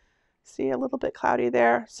cloudy. See a little bit cloudy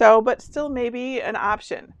there. So, but still maybe an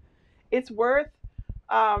option. It's worth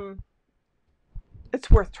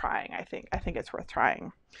trying, I think. I think it's worth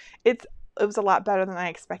trying. It was a lot better than I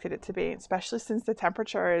expected it to be, especially since the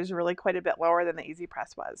temperature is really quite a bit lower than the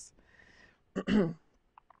EasyPress was.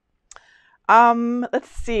 Let's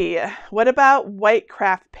see. What about white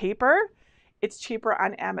craft paper? It's cheaper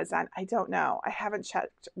on Amazon. I don't know. I haven't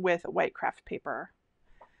checked with white craft paper.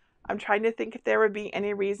 I'm trying to think if there would be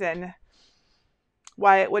any reason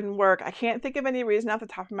why it wouldn't work. I can't think of any reason off the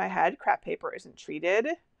top of my head. Craft paper isn't treated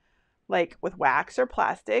like with wax or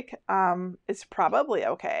plastic. It's probably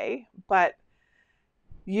okay, but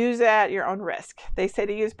use it at your own risk. They say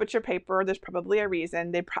to use butcher paper. There's probably a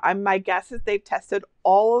reason. My guess is they've tested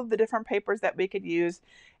all of the different papers that we could use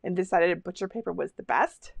and decided butcher paper was the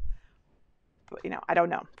best. But, I don't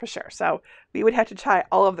know for sure. So we would have to try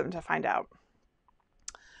all of them to find out.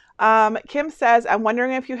 Kim says, I'm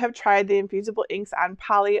wondering if you have tried the infusible inks on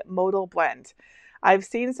poly modal blend. I've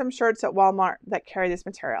seen some shirts at Walmart that carry this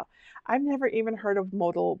material. I've never even heard of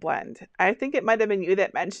modal blend. I think it might have been you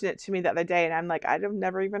that mentioned it to me the other day, and I'm like, I've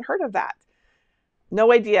never even heard of that.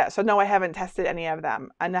 No idea. So no, I haven't tested any of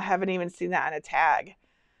them, and I haven't even seen that on a tag.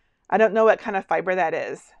 I don't know what kind of fiber that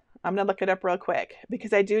is. I'm going to look it up real quick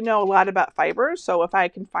because I do know a lot about fibers. So if I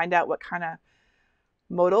can find out what kind of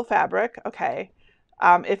modal fabric, okay.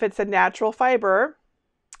 If it's a natural fiber,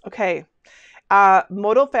 okay.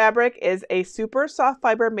 Modal fabric is a super soft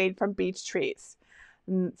fiber made from beech trees.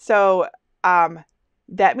 So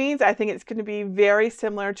that means I think it's going to be very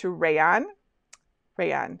similar to rayon.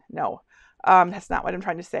 Rayon, no. That's not what I'm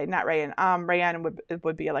trying to say. Not rayon. Rayon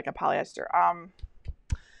would be like a polyester.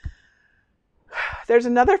 There's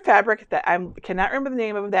another fabric that I cannot remember the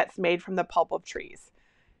name of that's made from the pulp of trees.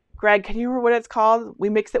 Greg, can you remember what it's called? We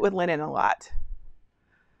mix it with linen a lot.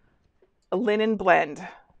 A linen blend.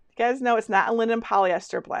 You guys know it's not a linen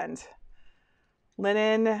polyester blend.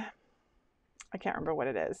 Linen, I can't remember what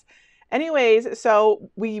it is. Anyways, so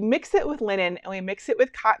we mix it with linen and we mix it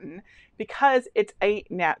with cotton because it's a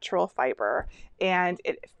natural fiber and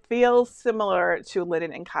it feels similar to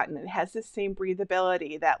linen and cotton. It has the same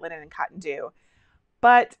breathability that linen and cotton do,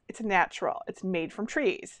 but it's natural. It's made from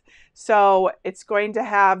trees. So it's going to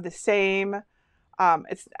have the same, I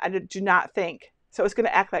do not think, so it's going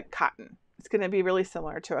to act like cotton. It's going to be really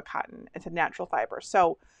similar to a cotton. It's a natural fiber.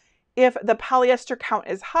 So if the polyester count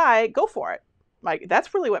is high, go for it. Like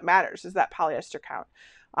that's really what matters is that polyester count.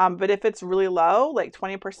 But if it's really low, like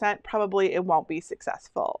 20%, probably it won't be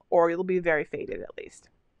successful or it'll be very faded at least.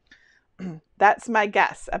 That's my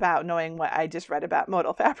guess about knowing what I just read about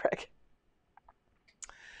modal fabric.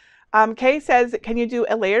 Kay says, can you do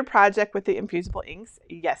a layered project with the infusible inks?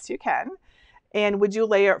 Yes, you can. And would you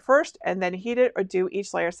layer it first and then heat it or do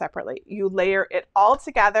each layer separately? You layer it all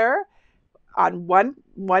together on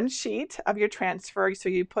one sheet of your transfer. So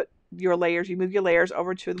you put your layers, you move your layers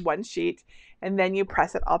over to one sheet and then you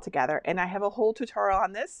press it all together. And I have a whole tutorial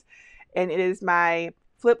on this and it is my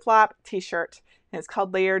flip-flop t-shirt and it's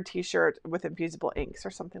called Layered T-Shirt with Infusible Inks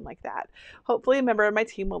or something like that. Hopefully a member of my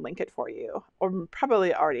team will link it for you or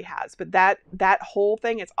probably already has, but that whole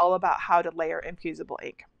thing is all about how to layer infusible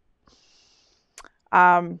ink.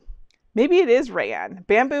 Maybe it is rayon.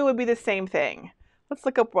 Bamboo would be the same thing. Let's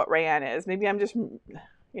look up what rayon is. Maybe I'm just, you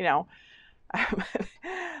know,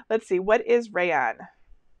 let's see. What is rayon?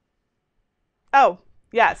 Oh,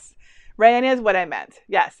 yes. Rayon is what I meant.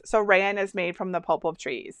 Yes. So rayon is made from the pulp of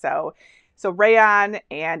trees. So rayon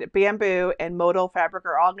and bamboo and modal fabric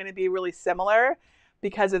are all going to be really similar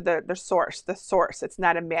because of the source. The source. It's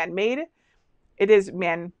not a man-made. It is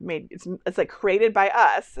man-made. It's like created by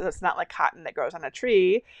us. So it's not like cotton that grows on a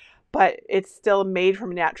tree, but it's still made from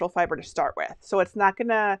natural fiber to start with. So it's not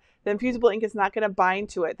gonna, the infusible ink is not gonna bind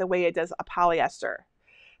to it the way it does a polyester.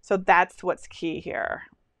 So that's what's key here.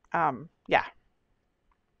 Yeah.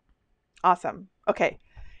 Awesome. Okay.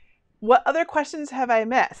 What other questions have I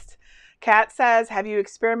missed? Kat says, have you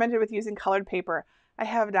experimented with using colored paper? I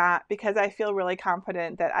have not because I feel really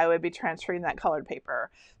confident that I would be transferring that colored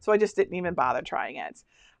paper. So I just didn't even bother trying it.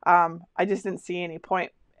 I just didn't see any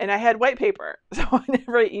point. And I had white paper, so I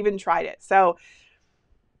never even tried it. So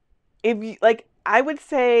if you, like, I would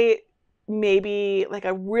say maybe like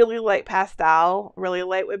a really light pastel, really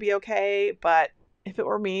light would be okay. But if it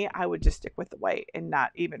were me, I would just stick with the white and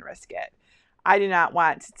not even risk it. I do not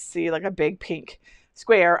want to see like a big pink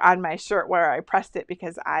square on my shirt where I pressed it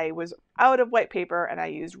because I was out of white paper and I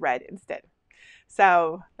used red instead.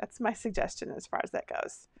 So that's my suggestion as far as that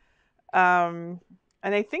goes.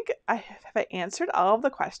 And I think have I answered all of the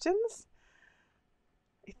questions?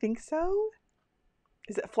 I think so.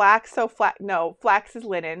 Is it flax? So no, flax is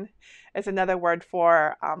linen. It's another word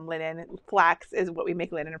for linen. Flax is what we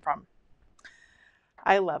make linen from.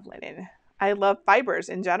 I love linen. I love fibers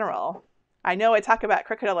in general. I know I talk about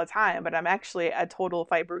Cricut all the time, but I'm actually a total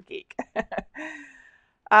fiber geek.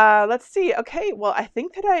 Let's see. Okay, well, I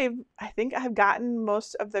think I've gotten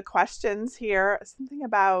most of the questions here. Something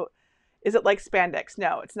about, is it like spandex?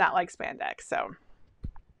 No, it's not like spandex. So,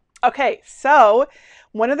 okay, so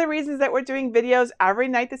one of the reasons that we're doing videos every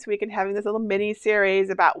night this week and having this little mini series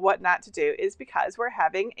about what not to do is because we're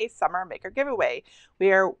having a summer maker giveaway.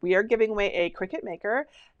 We are giving away a Cricut maker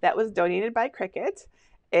that was donated by Cricut,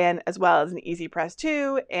 and as well as an EasyPress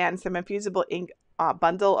 2 and some infusible ink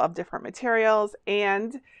bundle of different materials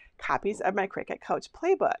and copies of my Cricut Coach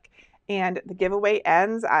Playbook. And the giveaway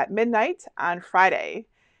ends at midnight on Friday.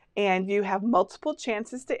 And you have multiple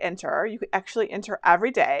chances to enter. You can actually enter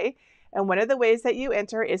every day. And one of the ways that you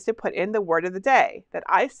enter is to put in the word of the day that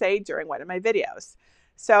I say during one of my videos.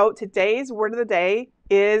 So today's word of the day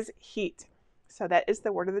is heat. So that is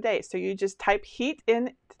the word of the day. So you just type heat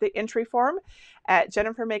into the entry form at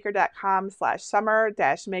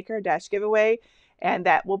jennifermaker.com/summer-maker-giveaway. And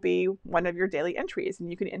that will be one of your daily entries.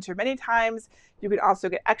 And you can enter many times. You can also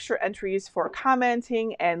get extra entries for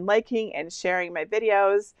commenting and liking and sharing my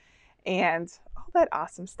videos and all that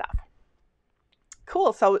awesome stuff.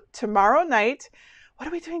 Cool. So tomorrow night, what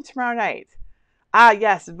are we doing tomorrow night?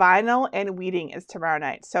 Yes, vinyl and weeding is tomorrow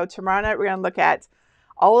night. So tomorrow night, we're going to look at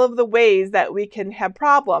all of the ways that we can have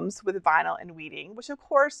problems with vinyl and weeding, which of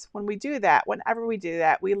course, when we do that, whenever we do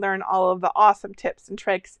that, we learn all of the awesome tips and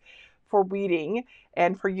tricks for weeding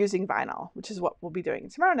and for using vinyl, which is what we'll be doing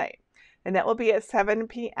tomorrow night. And that will be at 7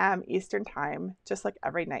 p.m. Eastern time, just like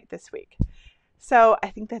every night this week. So I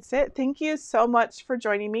think that's it. Thank you so much for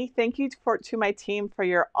joining me. Thank you to my team for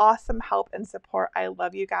your awesome help and support. I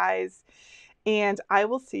love you guys. And I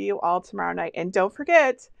will see you all tomorrow night. And don't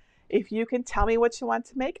forget, if you can tell me what you want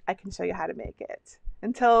to make, I can show you how to make it.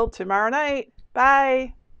 Until tomorrow night,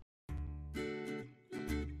 bye.